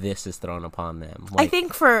this is thrown upon them. Like, I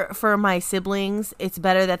think for my siblings, it's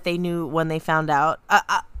better that they knew when they found out.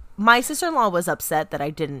 My sister-in-law was upset that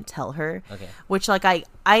I didn't tell her, which like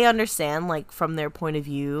I understand, like from their point of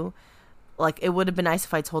view. Like, it would have been nice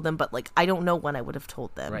if I told them, but, like, I don't know when I would have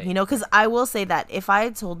told them, you know? Because I will say that if I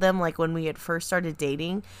had told them, like, when we had first started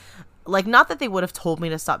dating, like, not that they would have told me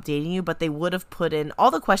to stop dating you, but they would have put in all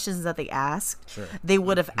the questions that they asked. Sure. They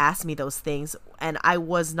would have asked me those things, and I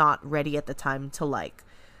was not ready at the time to, like,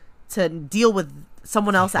 to deal with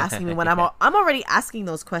someone else asking me when I'm already asking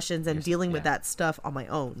those questions and dealing with that stuff on my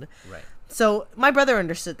own. Right. So my brother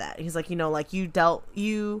understood that. He's like, you know, like, you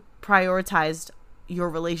prioritized your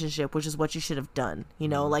relationship, which is what you should have done, you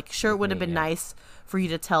know. Like, sure, it would have been nice for you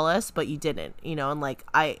to tell us, but you didn't, you know. And like,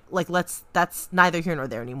 that's neither here nor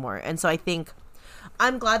there anymore. And so I think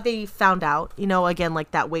I'm glad they found out, you know. Again,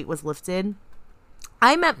 like, that weight was lifted.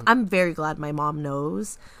 I'm very glad my mom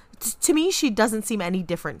knows. To me, she doesn't seem any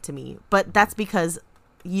different to me, but that's because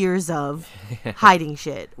years of hiding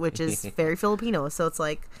shit, which is very Filipino. So it's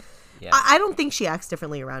like, I don't think she acts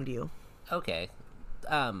differently around you. Okay.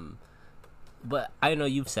 But I know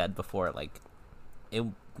you've said before, like,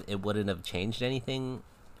 it wouldn't have changed anything,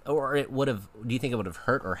 or it would have. Do you think it would have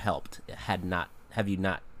hurt or helped have you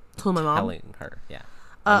not Told my mom? telling her? Yeah.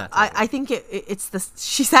 I think it's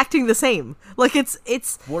she's acting the same. Like it's.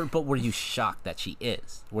 But were you shocked that she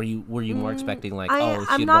is? Were you more expecting like I'm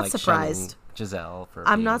she'd not like surprised. Giselle for?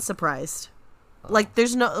 I'm not surprised. Like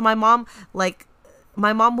there's no my mom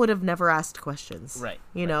would have never asked questions. Right.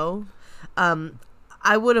 You know,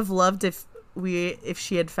 I would have loved if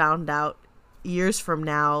she had found out years from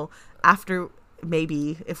now, after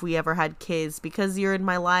maybe if we ever had kids, because you're in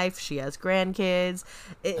my life, she has grandkids,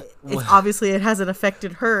 it's obviously it hasn't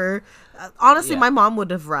affected her. Honestly, my mom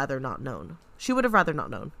would have rather not known. She would have rather not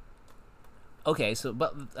known. Okay, so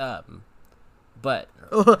but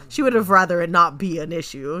she would have rather it not be an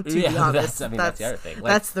issue, to be honest. That's the other thing.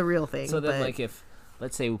 Like, that's the real thing. So then, like, if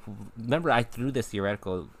let's say, remember I threw this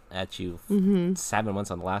theoretical at you 7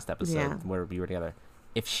 months on the last episode where we were together.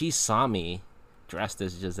 If she saw me dressed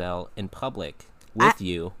as Giselle in public with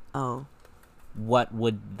you, what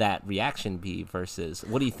would that reaction be versus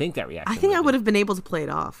what do you think that reaction? I think I would be? have been able to play it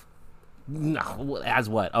off. No, as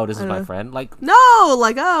what? Oh, this is my friend. Like no,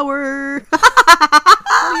 like we're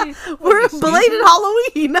we're belated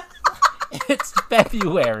Halloween. It's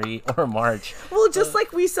February or March. Well, just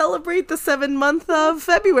like we celebrate the 7th month of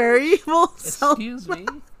February. Excuse me.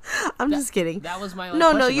 I'm just kidding. That was my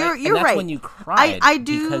no, question, you're right? you're that's right. When you cried, I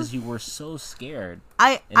do because you were so scared.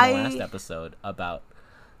 In the last episode about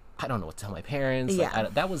I don't know what to tell my parents. Yeah,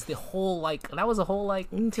 like, that was the whole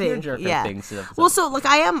tearjerker thing. So, well, so like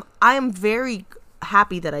I am very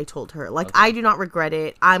happy that I told her. Like I do not regret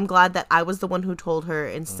it. I'm glad that I was the one who told her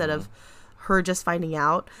instead of her just finding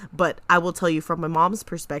out. But I will tell you, from my mom's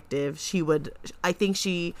perspective, I think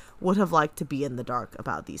she would have liked to be in the dark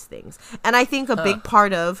about these things. And I think a big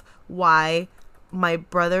part of why my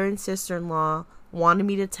brother and sister-in-law wanted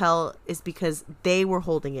me to tell is because they were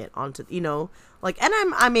holding it onto, like, and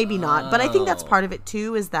I maybe not, but I think that's part of it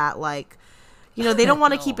too, is that, like, they don't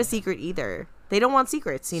want to keep a secret either. They don't want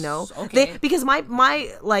secrets, Okay. Because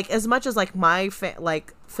my like, as much as like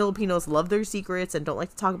like Filipinos love their secrets and don't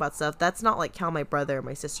like to talk about stuff, that's not like how my brother and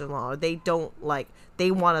my sister-in-law are. They don't they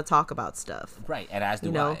want to talk about stuff. Right, and as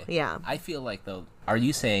do I. Yeah. I feel like, though, are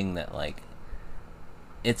you saying that, like,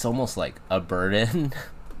 it's almost like a burden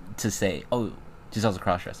to say, oh, Giselle's a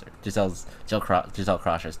crossdresser. Giselle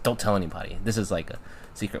crossdress. Don't tell anybody. This is like a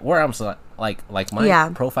secret. Where I'm so, like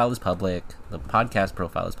my profile is public. The podcast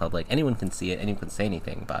profile is public. Anyone can see it. Anyone can say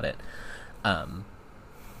anything about it.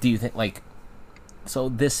 Do you think so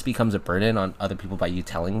this becomes a burden on other people by you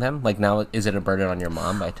telling them? Like, now is it a burden on your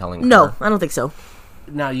mom by telling her? No, I don't think so.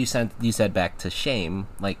 Now you said back to shame,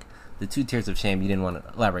 like the 2 tiers of shame. You didn't want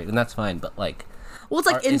to elaborate, and that's fine. But like. Well, it's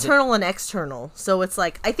like internal and external. So it's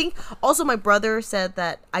like, I think also my brother said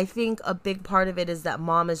that I think a big part of it is that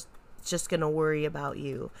mom is just going to worry about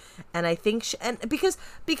you. And I think, and because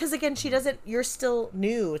again, you're still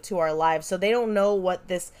new to our lives. So they don't know what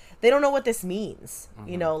this means,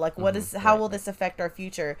 like how will this affect our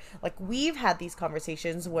future? Like, we've had these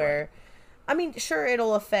conversations where, I mean, sure,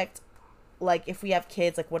 it'll affect, like, if we have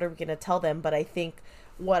kids, like, what are we going to tell them? But I think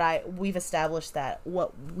we've established that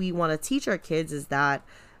what we want to teach our kids is that,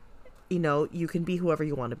 you can be whoever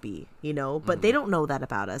you want to be, but they don't know that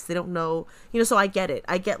about us. They don't know, so I get it.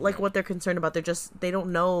 I get like what they're concerned about. They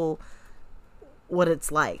don't know what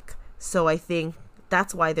it's like. So I think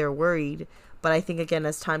that's why they're worried. But I think, again,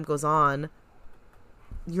 as time goes on,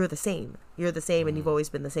 you're the same, and you've always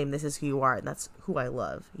been the same. This is who you are. And that's who I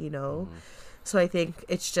love, So I think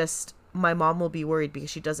it's just, my mom will be worried because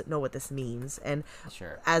she doesn't know what this means, and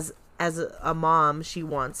as a mom, she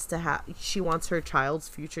wants her child's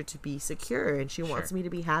future to be secure, and she wants me to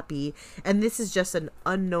be happy, and this is just an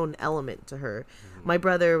unknown element to her. My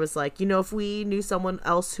brother was like, if we knew someone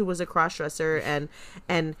else who was a crossdresser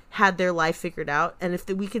and had their life figured out, and if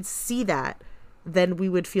we could see that, then we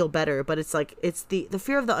would feel better. But it's like, it's the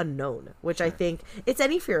fear of the unknown, which I think it's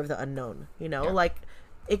any fear of the unknown, like.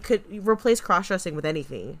 It could replace cross-dressing with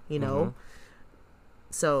anything,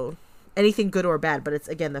 So anything good or bad, but it's,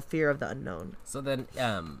 again, the fear of the unknown. So then,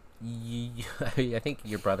 I think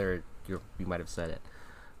your brother, you might have said it.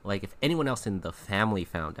 Like, if anyone else in the family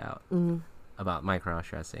found out about my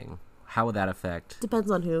cross-dressing, how would that affect? Depends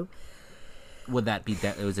on who. Would that be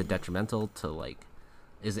was it detrimental to, like,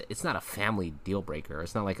 it's not a family deal breaker.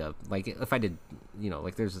 It's not like if I did,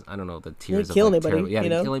 like there's, I don't know, the tiers of kill like, anybody, I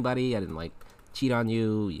didn't kill anybody. I didn't like cheat on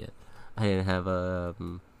you. Yeah. I didn't have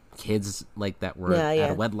kids like that were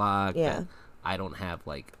out of wedlock. Yeah. I don't have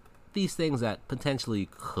like these things that potentially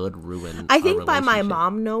could ruin. I a think by my relationship.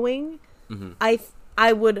 mom knowing,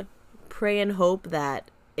 I would pray and hope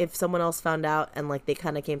that if someone else found out and like they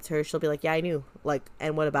kind of came to her, she'll be like, yeah, I knew, like,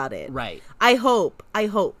 and what about it? Right. I hope.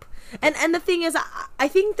 And the thing is, I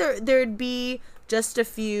think there'd be just a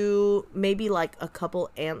few, maybe like a couple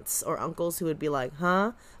aunts or uncles who would be like,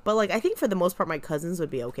 huh? But like, I think for the most part, my cousins would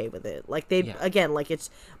be okay with it. Like again, like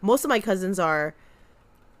most of my cousins are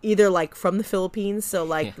either like from the Philippines. So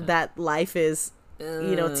like that life is,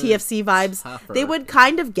 TFC vibes. Tougher. They would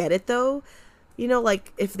kind of get it though.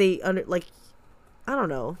 Like if they I don't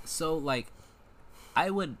know. So like,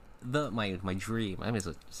 I would, my dream, I may as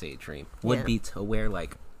well say a dream, would be to wear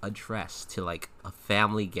like a dress to like a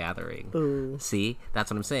family gathering. Ooh. See, that's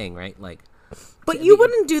what I'm saying, right? Like, but you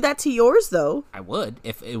wouldn't do that to yours though. I would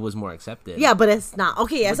if it was more accepted. Yeah, but it's not.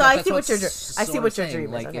 Okay, yeah, But so that- I see what your that's I see what your I'm saying.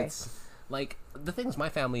 dream is. Like Okay. it's like the things my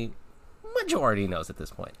family majority knows at this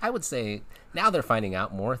point. I would say now they're finding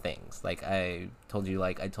out more things. Like I told you,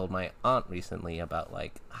 like I told my aunt recently about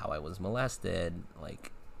like how I was molested,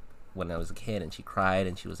 like when I was a kid, and she cried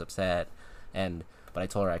and she was upset, but I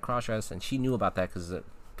told her I crossdress, and she knew about that because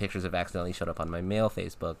pictures have accidentally showed up on my male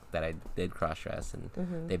Facebook that I did crossdress,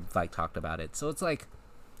 and they've like talked about it. So it's like,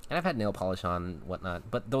 and I've had nail polish on and whatnot,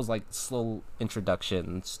 but those like slow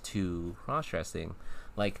introductions to crossdressing,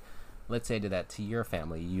 like let's say I did that to your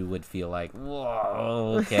family, you would feel like,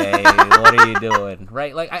 whoa, okay, what are you doing,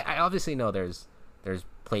 right? Like I obviously know there's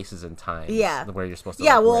places and times where you're supposed to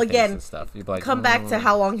like, well wear things again and stuff. You'd be like, come back to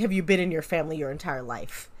how long have you been in your family your entire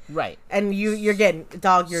life, right? And you're getting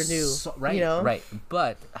you're new, right? Right.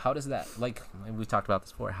 But how does that, like we talked about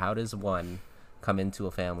this before, how does one come into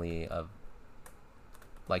a family of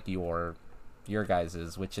like your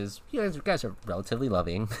guys's, which is, you guys are relatively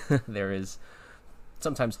loving. There is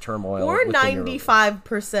sometimes turmoil. We're within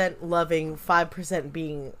 95% loving, 5%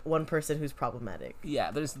 being one person who's problematic. Yeah,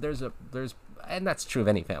 there's and that's true of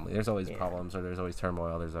any family. There's always problems, or there's always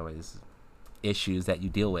turmoil, there's always issues that you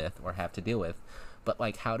deal with or have to deal with. But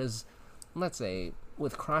like, how does, let's say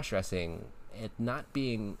with cross-dressing, it not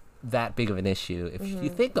being that big of an issue, if you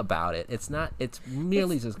think about it, it's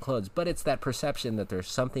merely just clothes, but it's that perception that there's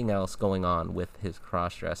something else going on with his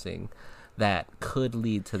cross-dressing that could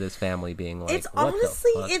lead to this family being like, It's what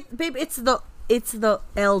honestly, the fuck? babe, it's the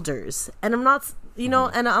elders, and I'm not,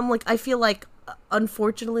 and I'm like, I feel like,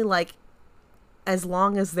 unfortunately, like, as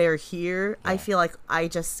long as they're here, I feel like I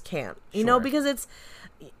just can't, because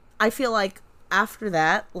I feel like after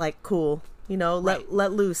that, like, cool,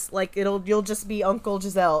 let loose, like you'll just be Uncle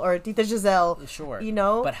Giselle or Tita Giselle, Sure.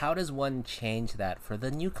 But how does one change that for the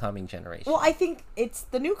new coming generation? well, I think it's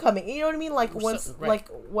the new coming. You know what I mean? Like once, right. like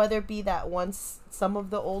whether it be that once some of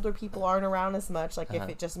the older people aren't around as much, like if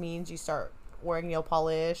it just means you start wearing nail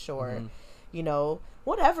polish or,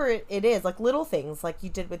 whatever it is, like little things like you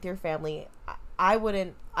did with your family. I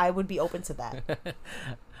would be open to that.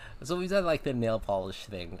 So we said like the nail polish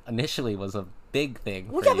thing initially was a big thing.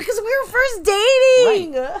 Well, for yeah, you. because we were first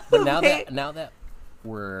dating. Right. But Okay. now that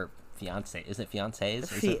we're fiancé, is it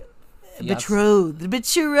fiancés? Or is it Betrothed.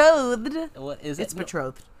 What is it? It's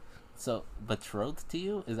betrothed. So betrothed to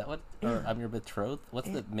you? Is that what? Or I'm your betrothed? What's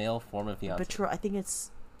the male form of fiancé? I think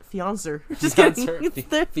it's fiancer. Just kidding.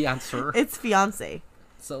 Fiancer. It's fiance.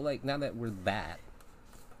 So like now that we're that,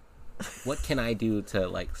 what can I do to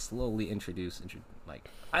like slowly introduce like,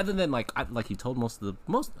 other than like you told you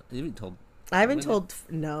haven't told. I haven't told.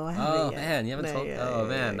 No, I haven't. Oh yet. man, you haven't told. Oh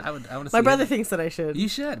man, yeah. I want to. My brother thinks that I should. You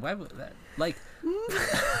should. Why would that? Like.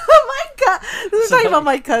 Oh my god! This is talking about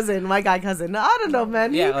my cousin, my guy cousin. I don't know,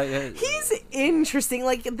 man. He's interesting.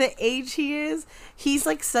 Like the age he is, he's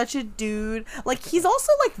like such a dude. Like he's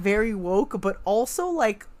also like very woke, but also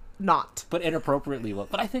like not. But inappropriately woke.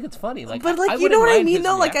 But I think it's funny. Like, but like I you know what I wouldn't mean mind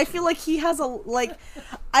though. his Like I reaction. feel like he has a like.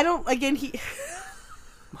 I don't. Again, he.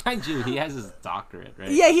 Mind you, he has his doctorate, right?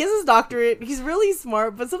 Yeah, he has his doctorate. He's really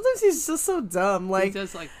smart, but sometimes he's just so dumb. Like he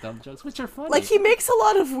does like dumb jokes, which are funny. Like he makes a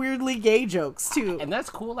lot of weirdly gay jokes too. And that's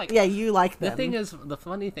cool. Like yeah, you like them. The thing is, the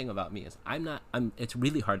funny thing about me is it's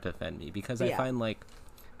really hard to offend me because I find like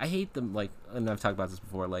I hate them, like, and I've talked about this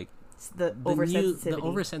before, like the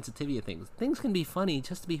oversensitivity of things. Things can be funny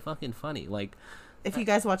just to be fucking funny. Like if you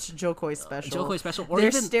guys watch Joe Coy's special, or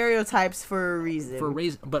there's even stereotypes for a reason.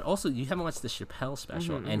 But also you haven't watched the Chappelle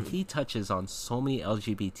special, and he touches on so many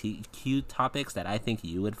LGBTQ topics that I think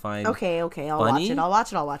you would find okay, I'll funny,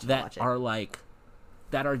 watch it. That are like,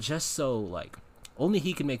 that are just so like only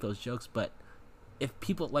he can make those jokes. But if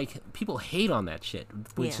people hate on that shit,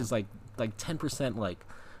 which Yeah. is like 10% like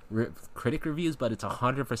critic reviews, but it's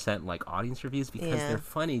 100% like audience reviews because Yeah. they're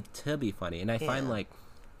funny to be funny. And I find Yeah. like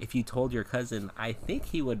if you told your cousin, I think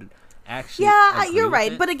he would actually. Yeah, agree you're with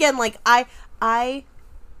right. it. But again, like I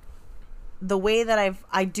the way that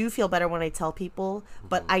I do feel better when I tell people,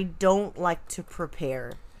 but I don't like to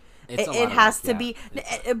prepare. It's a lot It of has work, to yeah.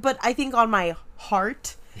 be, but I think on my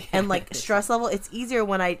heart and like stress level, it's easier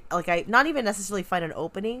when I not even necessarily find an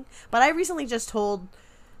opening. But I recently just told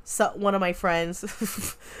one of my friends,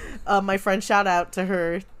 my friend, shout out to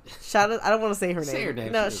her, I don't want to say her name. Say her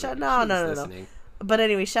name. No, She's no. listening. But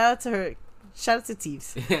anyway, shout out to her. Shout out to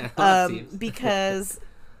Teeves. Teeves. Because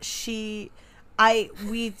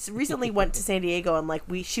we recently went to San Diego and like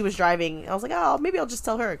she was driving. I was like, oh, maybe I'll just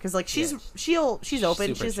tell her because like she's open.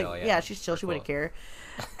 Super She's chill, like, yeah. she's chill. She wouldn't Cool. care.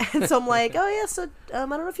 And so I'm like, oh yeah. So I don't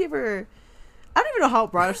know if you ever. I don't even know how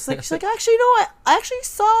it brought it. She's like, actually, you know what? I actually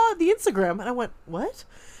saw the Instagram, and I went, what?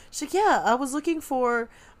 She's like, yeah, I was looking for.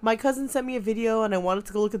 My cousin sent me a video, and I wanted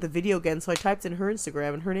to go look at the video again, so I typed in her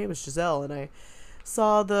Instagram, and her name is Giselle, and I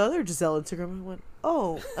saw the other Giselle Instagram, and I went,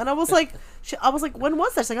 oh, and I was like, when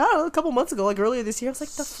was that? She's like, I don't know, a couple months ago, like earlier this year. I was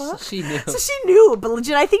like, the fuck? She knew. So she knew, but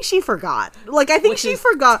legit, I think she forgot. Like, I think she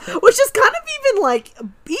forgot, which is kind of even like,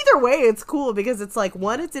 either way, it's cool because it's like,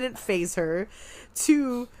 one, it didn't phase her.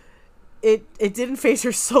 Two, it didn't phase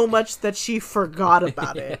her so much that she forgot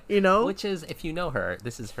about it, you know? Which is, if you know her,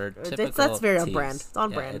 this is her typical. That's very on tease. brand. It's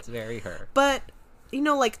on Yeah, brand. It's very her. But you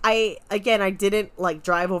know, like I didn't like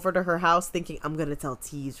drive over to her house thinking I'm gonna tell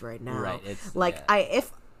Tees right now. Right, it's- like yeah.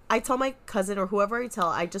 if I tell my cousin or whoever I tell,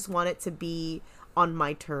 I just want it to be on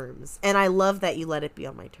my terms, and I love that you let it be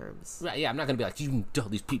on my terms. Right, yeah, I'm not gonna be like, you can tell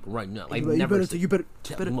these people right now. You better tell these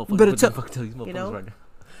motherfuckers right now.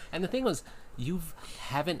 And the thing was, you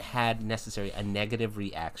haven't had necessarily a negative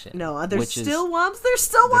reaction. No, there's which is- still one. There's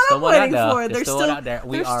still one still I'm one out waiting there. for. There's There's still still one out there.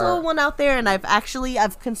 There's still one out there, and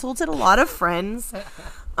I've consulted a lot of friends,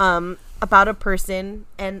 about a person,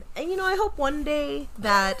 and you know, I hope one day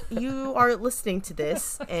that you are listening to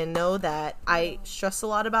this and know that I stress a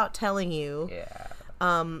lot about telling you. Yeah.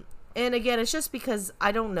 And again, it's just because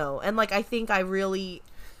I don't know, and like I think I really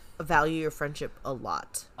value your friendship a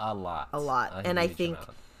lot. A lot. And I huge think amount.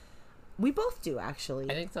 we both do actually.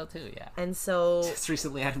 I think so too, yeah. And so Just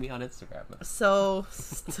recently had me on Instagram. So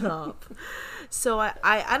stop. So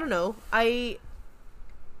I don't know.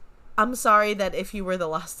 I'm sorry that if you were the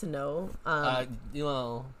last to know. You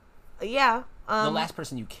know, Yeah. the last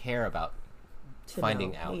person you care about to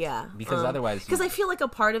finding know. out. Yeah. Because otherwise... Because I feel like a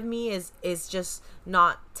part of me is just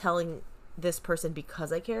not telling this person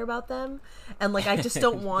because I care about them, and like I just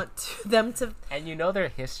don't want them to. And you know their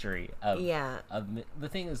history of... Yeah. The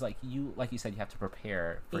thing is, like you said, you have to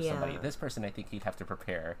prepare for somebody. This person, I think you'd have to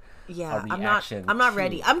prepare Yeah, a reaction I'm not to-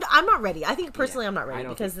 ready. I'm not ready. I think personally, I'm not I ready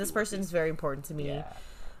don't because think this you would person is very important to me. Yeah.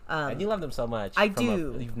 And you love them so much. I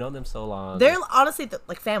do. You've known them so long. They're honestly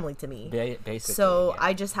like family to me. Basically. So yeah.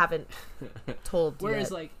 I just haven't told. Whereas,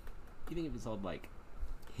 yet. like, you think if it's told, like,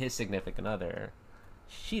 his significant other,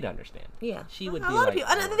 she'd understand. Yeah, She would a be lot like... of people.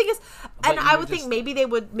 And the thing is, But and I you're would just-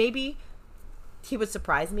 think maybe he would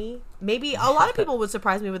surprise me. Maybe a lot of people would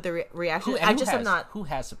surprise me with the reaction. I just am not. Who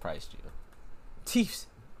has surprised you? Teeves.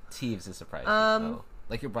 Teeves has surprised you. So,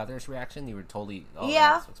 like your brother's reaction, you were totally... Oh,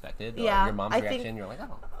 Yeah. that's expected. Or Yeah, your mom's I reaction, think- you're like,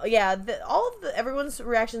 oh. Yeah, everyone's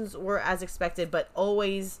reactions were as expected, but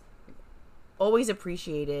always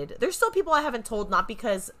appreciated. There's still people I haven't told, not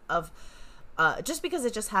because of just because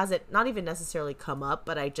it just hasn't not even necessarily come up,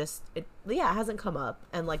 but it hasn't come up,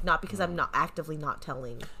 and like not because I'm not actively not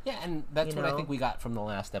telling. Yeah, and that's You what I know? think we got from the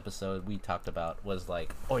last episode we talked about was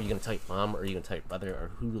like, oh, are you gonna tell your mom or are you gonna tell your brother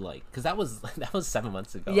or who, like, because that was 7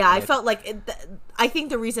 months ago. Yeah, And I felt like I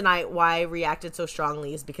think the reason why I reacted so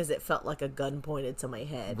strongly is because it felt like a gun pointed to my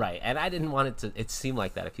head. right, and I didn't want it to. It seemed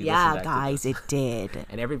like that if you Yeah, listen back guys, to it did. this.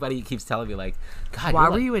 And everybody keeps telling me like, God, Why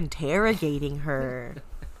you're were like... you interrogating her,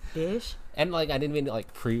 bitch? And like I didn't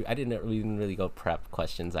even really go prep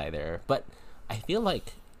questions either. But I feel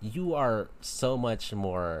like you are so much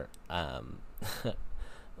more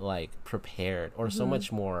like prepared or so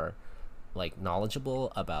much more like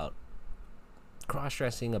knowledgeable about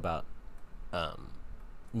cross-dressing, about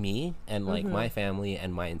me and like my family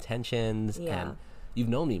and my intentions. Yeah. And you've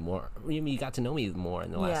known me more. You got to know me more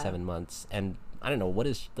in the last Yeah. 7 months. And I don't know, what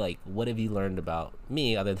have you learned about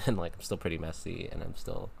me other than like I'm still pretty messy and I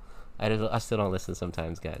still don't listen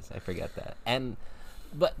sometimes, guys. I forget that.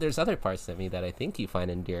 But there's other parts of me that I think you find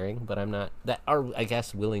endearing, but I'm not, that are, I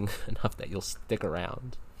guess, willing enough that you'll stick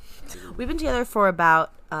around. We've been together for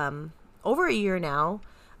about over a year now.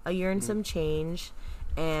 a year and some change,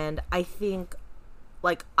 and I think,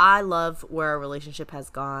 like, I love where our relationship has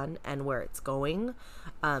gone and where it's going.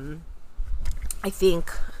 I think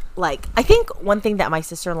one thing that my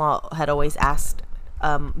sister-in-law had always asked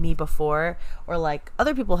me before, or like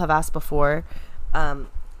other people have asked before,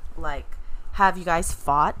 like, have you guys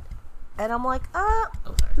fought? And I'm like,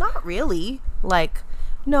 not really. Like,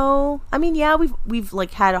 no. I mean, yeah, we've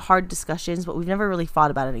like had hard discussions, but we've never really fought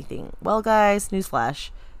about anything. Well, guys, newsflash,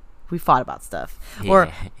 we fought about stuff,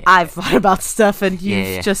 or I've fought about stuff, and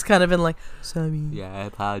you've just kind of been like, sorry. Yeah, I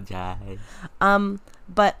apologize.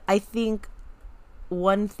 But I think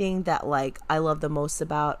one thing that, like, I love the most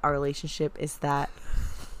about our relationship is that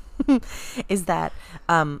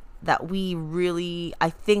that we really,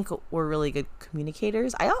 I think we're really good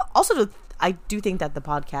communicators. I do think that the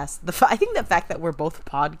podcast, I think the fact that we're both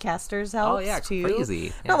podcasters helps too.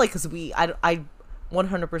 Crazy. Not like, because I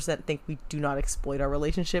 100% think we do not exploit our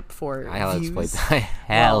relationship for views.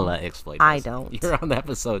 Hella exploit. I don't. You're on the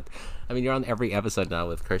episode. I mean, you're on every episode now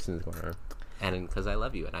with Kirsten's Corner. And because I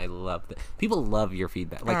love you, and I love that people love your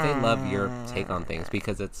feedback. Like, they love your take on things,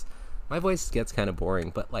 because my voice gets kind of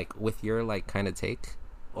boring, but like with your like kind of take,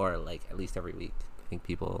 or like at least every week, I think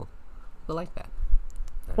people will like that.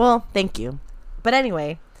 Well, thank you. But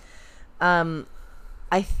anyway, I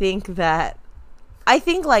think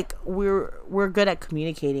like we're good at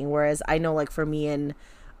communicating, whereas I know, like, for me and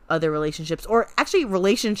other relationships, or actually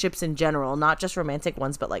relationships in general, not just romantic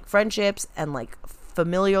ones, but like friendships and like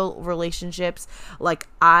familial relationships, like,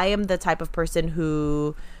 I am the type of person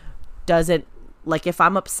who doesn't, like, if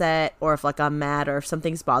I'm upset, or if like I'm mad, or if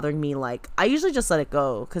something's bothering me, like, I usually just let it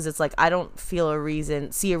go, because it's like I don't see a reason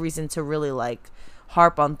to really like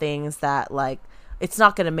harp on things that, like, it's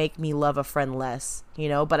not going to make me love a friend less, you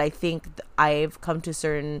know. But I think I've come to a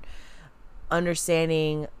certain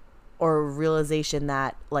understanding or realization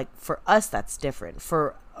that, like, for us, that's different.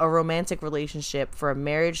 For a romantic relationship, for a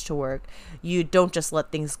marriage to work, you don't just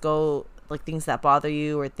let things go, like things that bother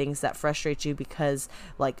you or things that frustrate you, because,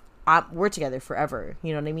 like, we're together forever.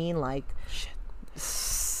 You know what I mean? Like, shit,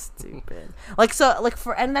 stupid. Like, so, like,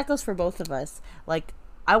 and that goes for both of us. Like,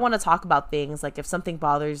 I want to talk about things, like, if something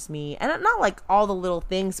bothers me, and not like all the little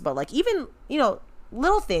things, but like even, you know,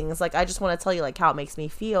 little things. Like, I just want to tell you, like, how it makes me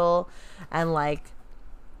feel, and like,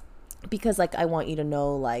 because, like, I want you to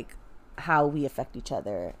know, like, how we affect each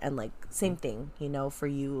other, and like, same thing, you know, for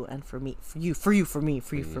you and for me, for you for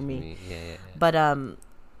me. Yeah. But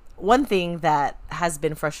one thing that has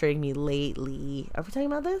been frustrating me lately, are we talking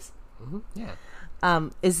about this? Mm-hmm. Yeah.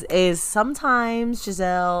 Is sometimes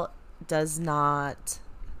Giselle does not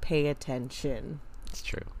pay attention. It's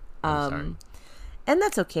true. I'm sorry. And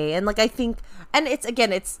that's okay. And like, I think, and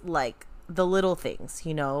it's like the little things,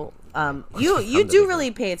 you know. You do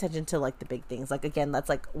really pay attention to like the big things. Like, again, that's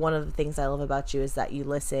like one of the things I love about you, is that you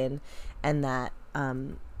listen, and that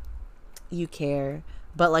you care.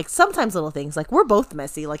 But like, sometimes little things, like, we're both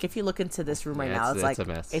messy. Like, if you look into this room right now, it's like a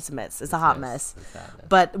mess. It's a mess. It's a hot mess.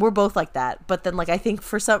 But we're both like that. But then, like, I think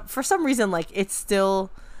for some reason, like, it's still,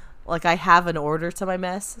 like, I have an order to my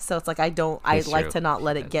mess. So it's like, I like to not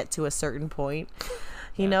let it get to a certain point,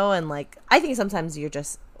 you know. And like, I think sometimes you're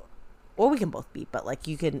just, well, we can both be, but like,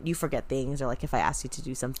 you forget things, or like, if I ask you to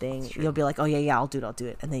do something, you'll be like, oh yeah, I'll do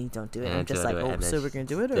it, and then you don't do it, and I'm just like, oh, so we're gonna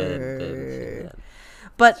do it, or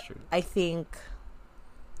but I think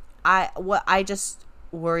what I just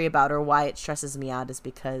worry about, or why it stresses me out, is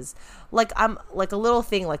because, like, I'm like, a little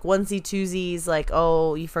thing, like onesie twosies, like,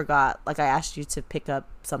 oh, you forgot, like, I asked you to pick up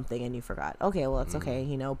something and you forgot. Okay, well, that's okay,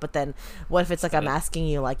 you know. But then what if it's like, I'm asking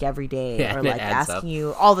you like every day, or like asking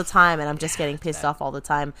you all the time, and I'm just getting pissed off all the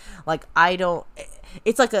time. Like,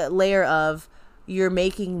 it's like a layer of, you're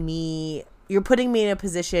putting me in a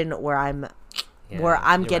position where I'm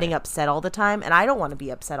getting upset all the time, and I don't want to be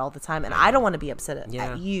upset all the time, and I don't want to be upset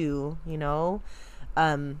at you, you know.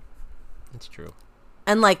 It's true.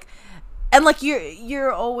 And like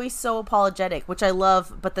you're always so apologetic, which I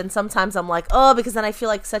love, but then sometimes I'm like, oh, because then I feel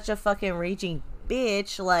like such a fucking raging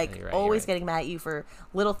bitch, like, always getting mad at you for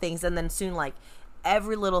little things, and then soon, like,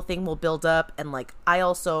 every little thing will build up. And like,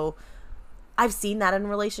 I've seen that in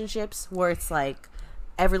relationships where it's like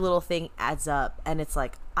every little thing adds up, and it's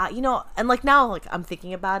like, you know, and like, now, like, I'm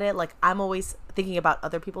thinking about it, like, I'm always thinking about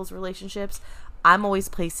other people's relationships. I'm always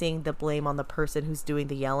placing the blame on the person who's doing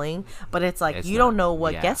the yelling, but it's like, you don't know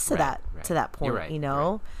what gets to that point, you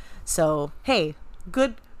know? So, hey,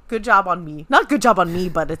 good job on me. Not good job on me,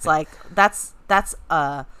 but it's like, that's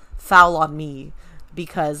a foul on me,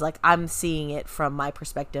 because like, I'm seeing it from my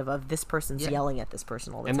perspective of this person's yelling at this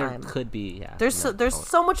person all the time. And there could be, there's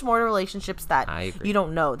so much more to relationships that you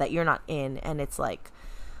don't know, that you're not in, and it's like,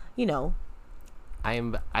 you know. I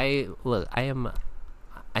think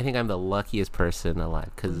I'm the luckiest person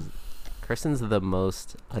alive because Kirsten's the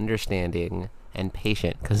most understanding and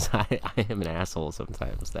patient because I am an asshole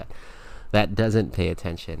sometimes that doesn't pay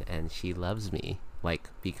attention, and she loves me like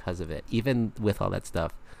because of it, even with all that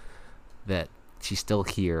stuff, that she's still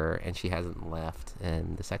here and she hasn't left,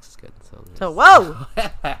 and the sex is good. So whoa.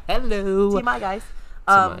 Hello. TMI, guys.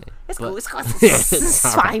 It's cool. It's cool.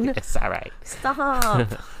 It's fine. It's all right. Stop.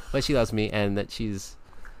 But she loves me, and that she's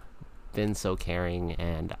been so caring,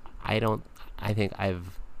 and I think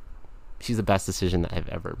she's the best decision that I've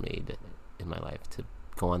ever made in my life, to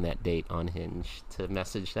go on that date on Hinge, to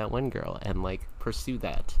message that one girl and like pursue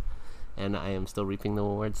that, and I am still reaping the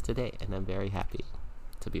rewards today, and I'm very happy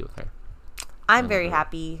to be with her. I'm very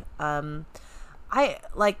happy. I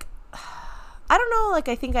don't know, like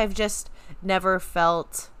I think I've just never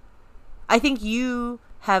felt, I think you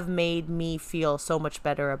have made me feel so much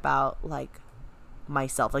better about like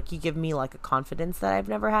myself. Like you give me like a confidence that I've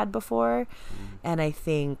never had before. And I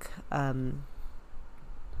think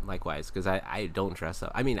likewise, because I don't dress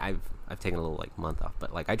up. I mean, I've taken a little like month off,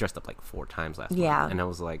 but like I dressed up like 4 times last month, and I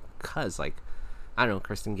was like, cause like I don't know,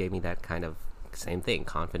 Kirsten gave me that kind of same thing,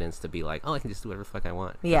 confidence to be like, oh, I can just do whatever the fuck I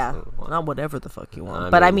want. Yeah, not whatever the fuck you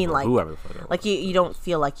want, but I mean like whoever the fuck I want. Like you don't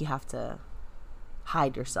feel like you have to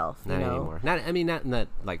hide yourself. Not you know? anymore. Not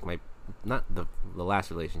like my, not the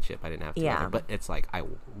last relationship I didn't have to. Yeah. But it's like I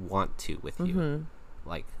want to with you.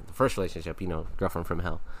 Like the first relationship, you know, girlfriend from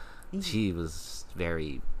hell. She was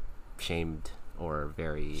very shamed or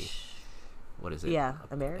very, what is it? Yeah,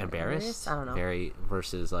 embarrassed. I don't know. Very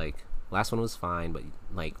versus like last one was fine, but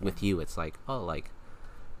like with you, it's like, oh, like,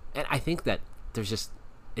 and I think that there's just,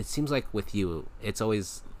 it seems like with you, it's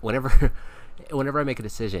always whenever I make a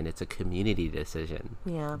decision, it's a community decision.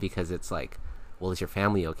 Yeah. Because it's like, well, is your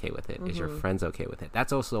family okay with it? Is your friends okay with it?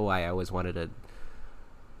 That's also why I always wanted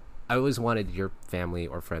your family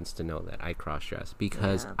or friends to know that I cross-dress,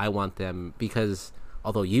 because I want them, because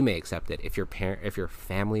although you may accept it, if your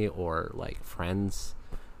family or like friends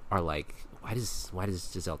are like, why does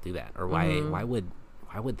Giselle do that? Or why would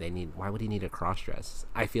he need a cross-dress?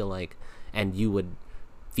 I feel like, and you would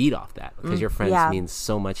feed off that because your friends mean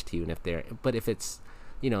so much to you, and if it's,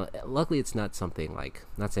 you know, luckily it's not something like,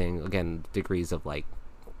 not saying again degrees of like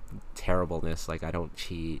terribleness, like I don't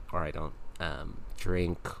cheat or I don't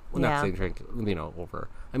drink, not saying drink, you know, over,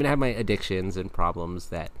 I mean I have my addictions and problems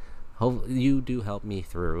that you do help me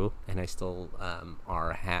through, and I still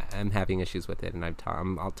I'm having issues with it, and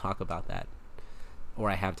I'll talk about that, or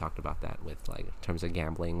I have talked about that with like in terms of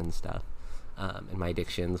gambling and stuff, and my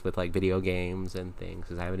addictions with like video games and things,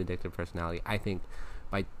 because I have an addictive personality. I think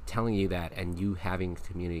by telling you that and you having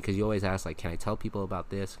community, because you always ask like, can I tell people about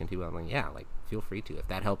this? Can people? I'm like, yeah, like feel free to, if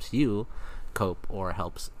that helps you cope or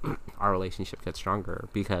helps our relationship get stronger,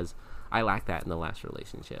 because I lacked that in the last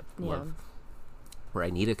relationship. Where I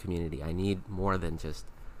need a community. I need more than just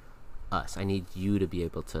us. I need you to be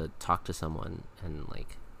able to talk to someone and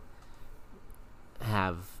like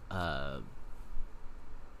have a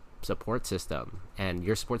support system, and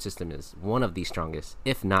your support system is one of the strongest,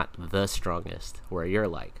 if not the strongest, where you're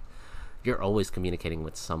always communicating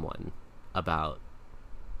with someone about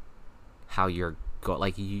how you're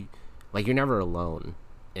you're never alone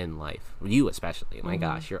in life, you especially. My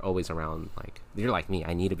gosh, you're always around, like you're like me,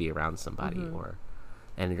 I need to be around somebody,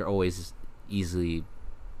 and you're always easy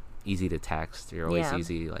to text, you're always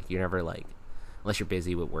easy, like you're never like, unless you're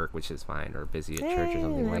busy with work, which is fine, or busy at church or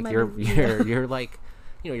something, like you're like,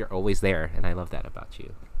 you know, you're always there, and I love that about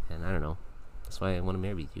you. And I don't know, that's why I want to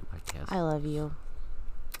marry you, I guess. I love you.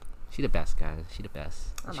 She the best, guys. She the best.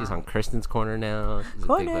 She's on Kirsten's Corner now. She's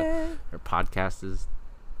her podcast is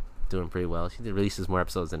doing pretty well. She releases more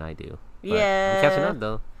episodes than I do. But I'm catching up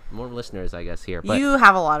though. More listeners, I guess, here. But you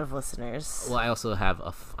have a lot of listeners. Well, I also have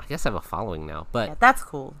I guess I have a following now. But yeah, that's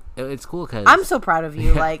cool. It's cool because I'm so proud of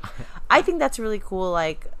you. Like, I think that's really cool.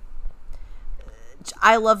 Like,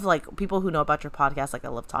 I love like people who know about your podcast. Like, I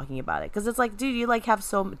love talking about it because it's like, dude, you like have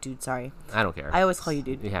dude. Sorry, I don't care. I always call you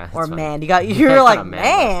dude. Yeah, or fine. man. You're like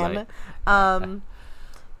man.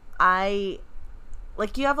 I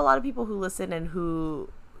like, you have a lot of people who listen and who,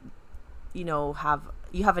 you know,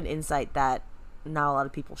 you have an insight that not a lot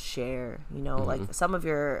of people share, you know, like some of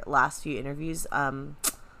your last few interviews,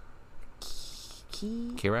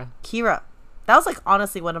 Kira, that was like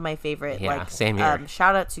honestly one of my favorite. Yeah, like, same here.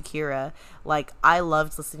 Shout out to Kira. Like, I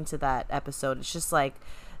loved listening to that episode. It's just like,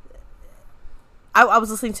 I was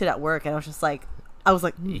listening to it at work, and I was just like,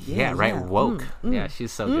 woke. Yeah,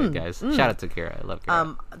 she's so good, guys. Shout out to Kira. I love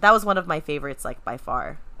Kira. That was one of my favorites, like by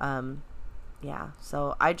far. yeah,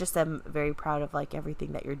 so I just am very proud of like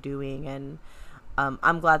everything that you're doing, and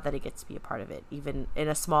I'm glad that it gets to be a part of it, even in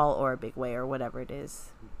a small or a big way or whatever it is.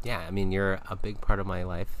 Yeah, I mean, you're a big part of my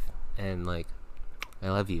life, and like, I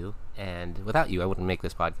love you, and without you, I wouldn't make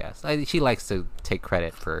this podcast. She likes to take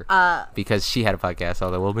credit for because she had a podcast. I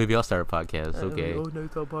was like, well, maybe I'll start a podcast. Okay.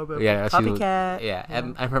 Yeah, Copycat. Yeah,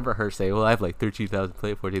 and I remember her saying, well, I have like 13,000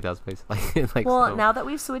 plays, 14,000 plays. like, Well, so. now that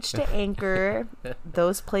we've switched to Anchor,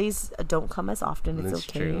 those plays don't come as often. It's That's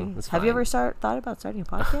okay. true. That's Have you fine. ever thought about starting a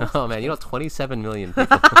podcast? Oh man, 27 million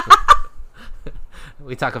people.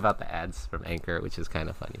 We talk about the ads from Anchor, which is kind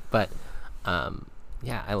of funny, but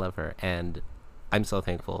yeah, I love her, and I'm so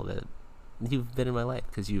thankful that you've been in my life,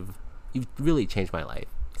 because you've really changed my life.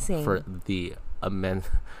 Same. For the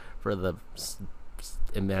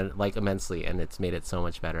immensely, and it's made it so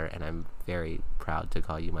much better, and I'm very proud to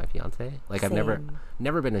call you my fiance. Like, I've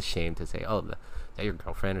never been ashamed to say, oh, is that your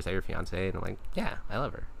girlfriend or is that your fiance? And I'm like, yeah, I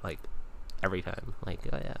love her, like, every time. Like,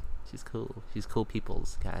 oh yeah, she's cool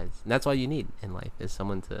peoples, guys, and that's all you need in life, is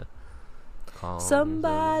someone to call.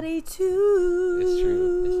 Somebody to.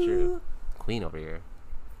 It's true. Queen over here.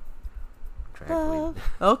 Drag queen.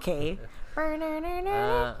 Okay.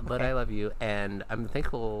 But I love you, and I'm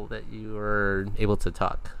thankful that you were able to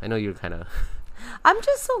talk. I know you're kind of. I'm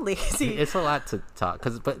just so lazy. It's a lot to talk,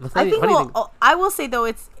 but the I think. funny thing, I will say though,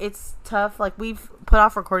 it's tough. Like, we've put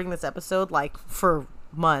off recording this episode like for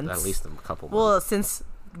months. at least a couple months. Well, since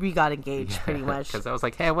we got engaged, pretty much. Because I was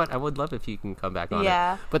like, hey, I would love if you can come back on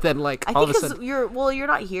Yeah. it. But then, like, I all think of a because sudden, you're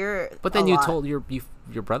not here. but then a you lot. told your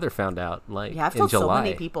brother found out, like, Yeah, I've in told so July.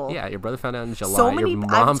 many people. Yeah, your brother found out in July. So many. Your mom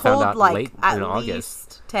I've found told out like late at in least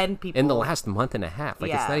August. 10 people In the last month and a half.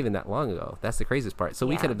 Like, it's Yeah. not even that long ago. That's the craziest part. So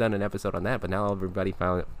we Yeah. could have done an episode on that, but now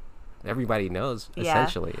everybody knows,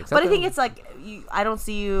 essentially. Except But I think for- it's like I don't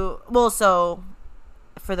see you. Well, so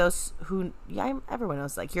for those who, everyone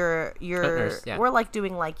knows, like you're Partners, yeah. we're like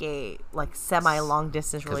doing like a semi long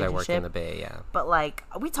distance because I relationship. work in the Bay, yeah. But like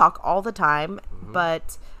we talk all the time, Mm-hmm.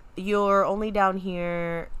 but you're only down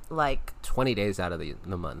here like 20 days out of the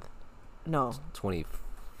month. no, 20.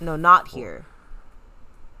 not here.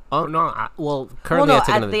 Oh no! Currently I took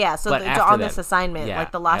another. So but after on that, this assignment, yeah,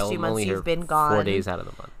 like the last I'm few months only you've here been gone. 4 days out of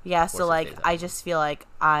the month. Yeah, 4 so 6 like days out. I just feel like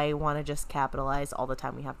I want to just capitalize all the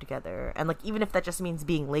time we have together, and like even if that just means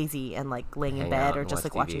being lazy and like laying in Hang bed out or and just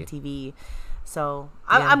watch like watching TV. TV. So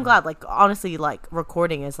Yeah. I'm glad. Like honestly, like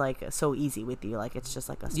recording is like so easy with you. Like it's just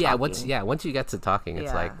like us. Yeah, talking. once you get to talking, it's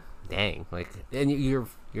Yeah. like, dang, like, and you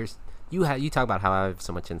talk about how I have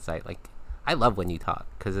so much insight. Like, I love when you talk,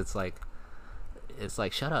 because it's like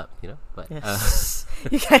shut up, you know. But Yes.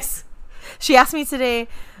 You guys, she asked me today,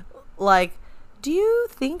 like, do you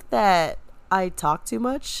think that I talk too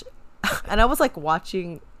much? And I was like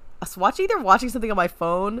watching something on my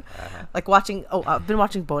phone, like watching. Oh, I've been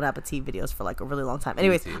watching Bon Appetit videos for like a really long time.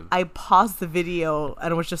 Anyways, YouTube. I paused the video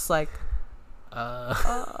and was just like,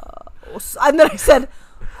 and then I said,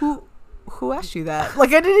 "Who asked you that?"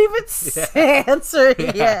 Like I didn't even answer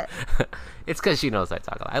it yet. It's because she knows I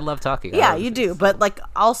talk a lot. I love talking. Yeah, you do, but like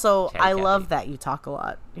also Chatty I Cathy. love that you talk a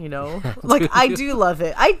lot, you know. Like I do love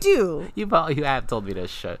it. I do. You have told me to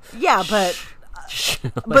shut. Yeah, but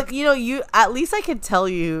Like, but you know, you at least I could tell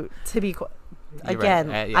you to be You're again.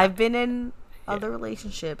 right. Yeah. I've been in other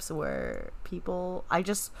relationships where people I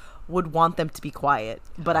just would want them to be quiet,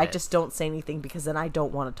 but I Right. just don't say anything because then I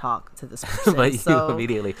don't want to talk to this person. but so you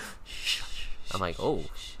immediately. I'm like, oh,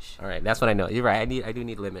 all right. That's what I know. You're right. I do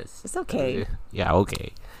need limits. It's okay. Yeah.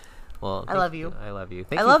 Okay. Well, I love you. I love you.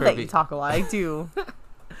 Thank I you love for that you talk a lot. I do.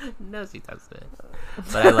 No, she does it.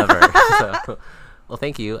 But I love her. So, well,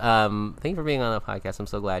 thank you. Thank you for being on the podcast. I'm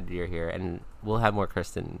so glad you're here, and we'll have more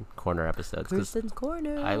Kirsten Corner episodes. 'Cause Kirsten's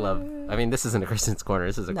Corner. I mean, this isn't a Kirsten's Corner.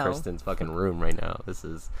 This is a No. Kirsten's fucking room right now. This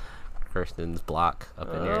is Kirsten's block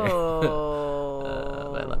up in here.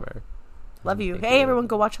 Oh. But I love her. Love you. Thank Hey, you. everyone,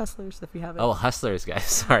 go watch Hustlers if you haven't. Oh, Hustlers, guys.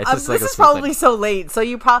 Sorry, This like a is sweet probably thing. so late. So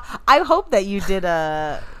I hope that you did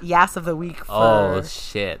a Yaas of the week. For, Oh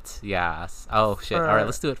shit! Yes. Oh shit! All right, for-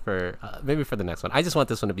 let's do it for maybe for the next one. I just want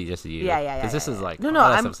this one to be just you. yeah. Because this yeah, is yeah. like no.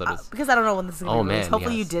 last I'm episode is. because I don't know when this is gonna Oh be man! released.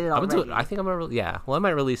 Hopefully yes. you did it I'm already. gonna do it. I think I'm gonna. Yeah. Well, I might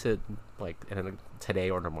release it like today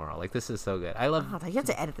or tomorrow. Like this is so good. I love. Oh, you have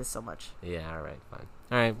to edit this so much. Yeah. All right. Fine.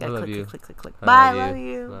 All right. I Yeah, love click, you. click. I Bye. love Love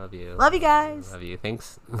you. Love you. Love you guys. Love you.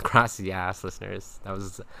 Thanks, Yaas listeners. That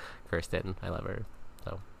was Kirsten. I love her.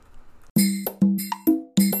 So.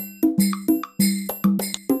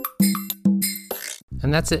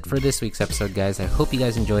 And that's it for this week's episode, guys. I hope you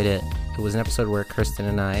guys enjoyed it. It was an episode where Kirsten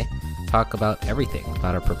and I talk about everything,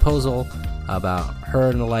 about our proposal, about her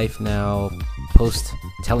in the life now, post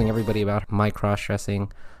telling everybody about my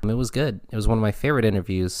cross-dressing. It was good. It was one of my favorite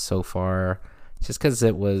interviews so far, just because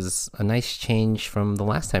it was a nice change from the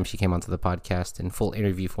last time she came onto the podcast in full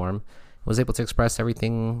interview form. Was able to express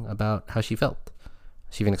everything about how she felt.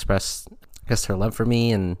 She even expressed, I guess, her love for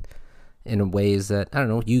me, and in ways that, I don't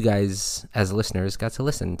know, you guys as listeners got to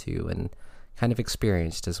listen to and kind of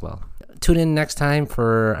experienced as well. Tune in next time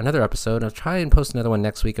for another episode. I'll try and post another one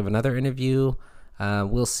next week of another interview.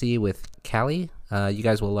 We'll see, with Callie. You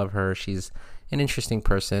guys will love her. She's an interesting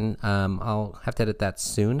person. I'll have to edit that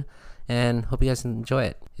soon, and hope you guys enjoy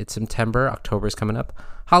it. It's September. October is coming up.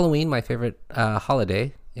 Halloween, my favorite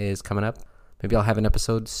holiday, is coming up. Maybe I'll have an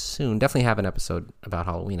episode soon. Definitely have an episode about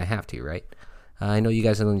Halloween. I have to, right? I know you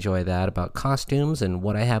guys will enjoy that, about costumes and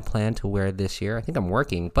what I have planned to wear this year. I think I'm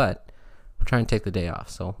working, but I'm trying to take the day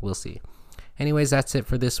off, so we'll see. Anyways, that's it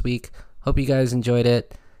for this week. Hope you guys enjoyed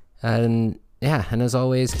it. And yeah, and as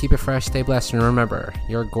always, keep it fresh, stay blessed, and remember,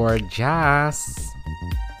 you're gorgeous.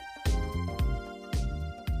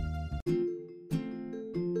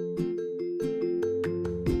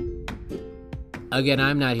 Again,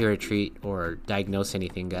 I'm not here to treat or diagnose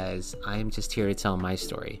anything, guys. I am just here to tell my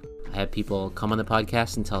story. I have people come on the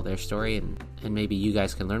podcast and tell their story, and maybe you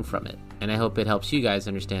guys can learn from it. And I hope it helps you guys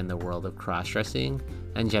understand the world of cross-dressing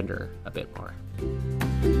and gender a bit more.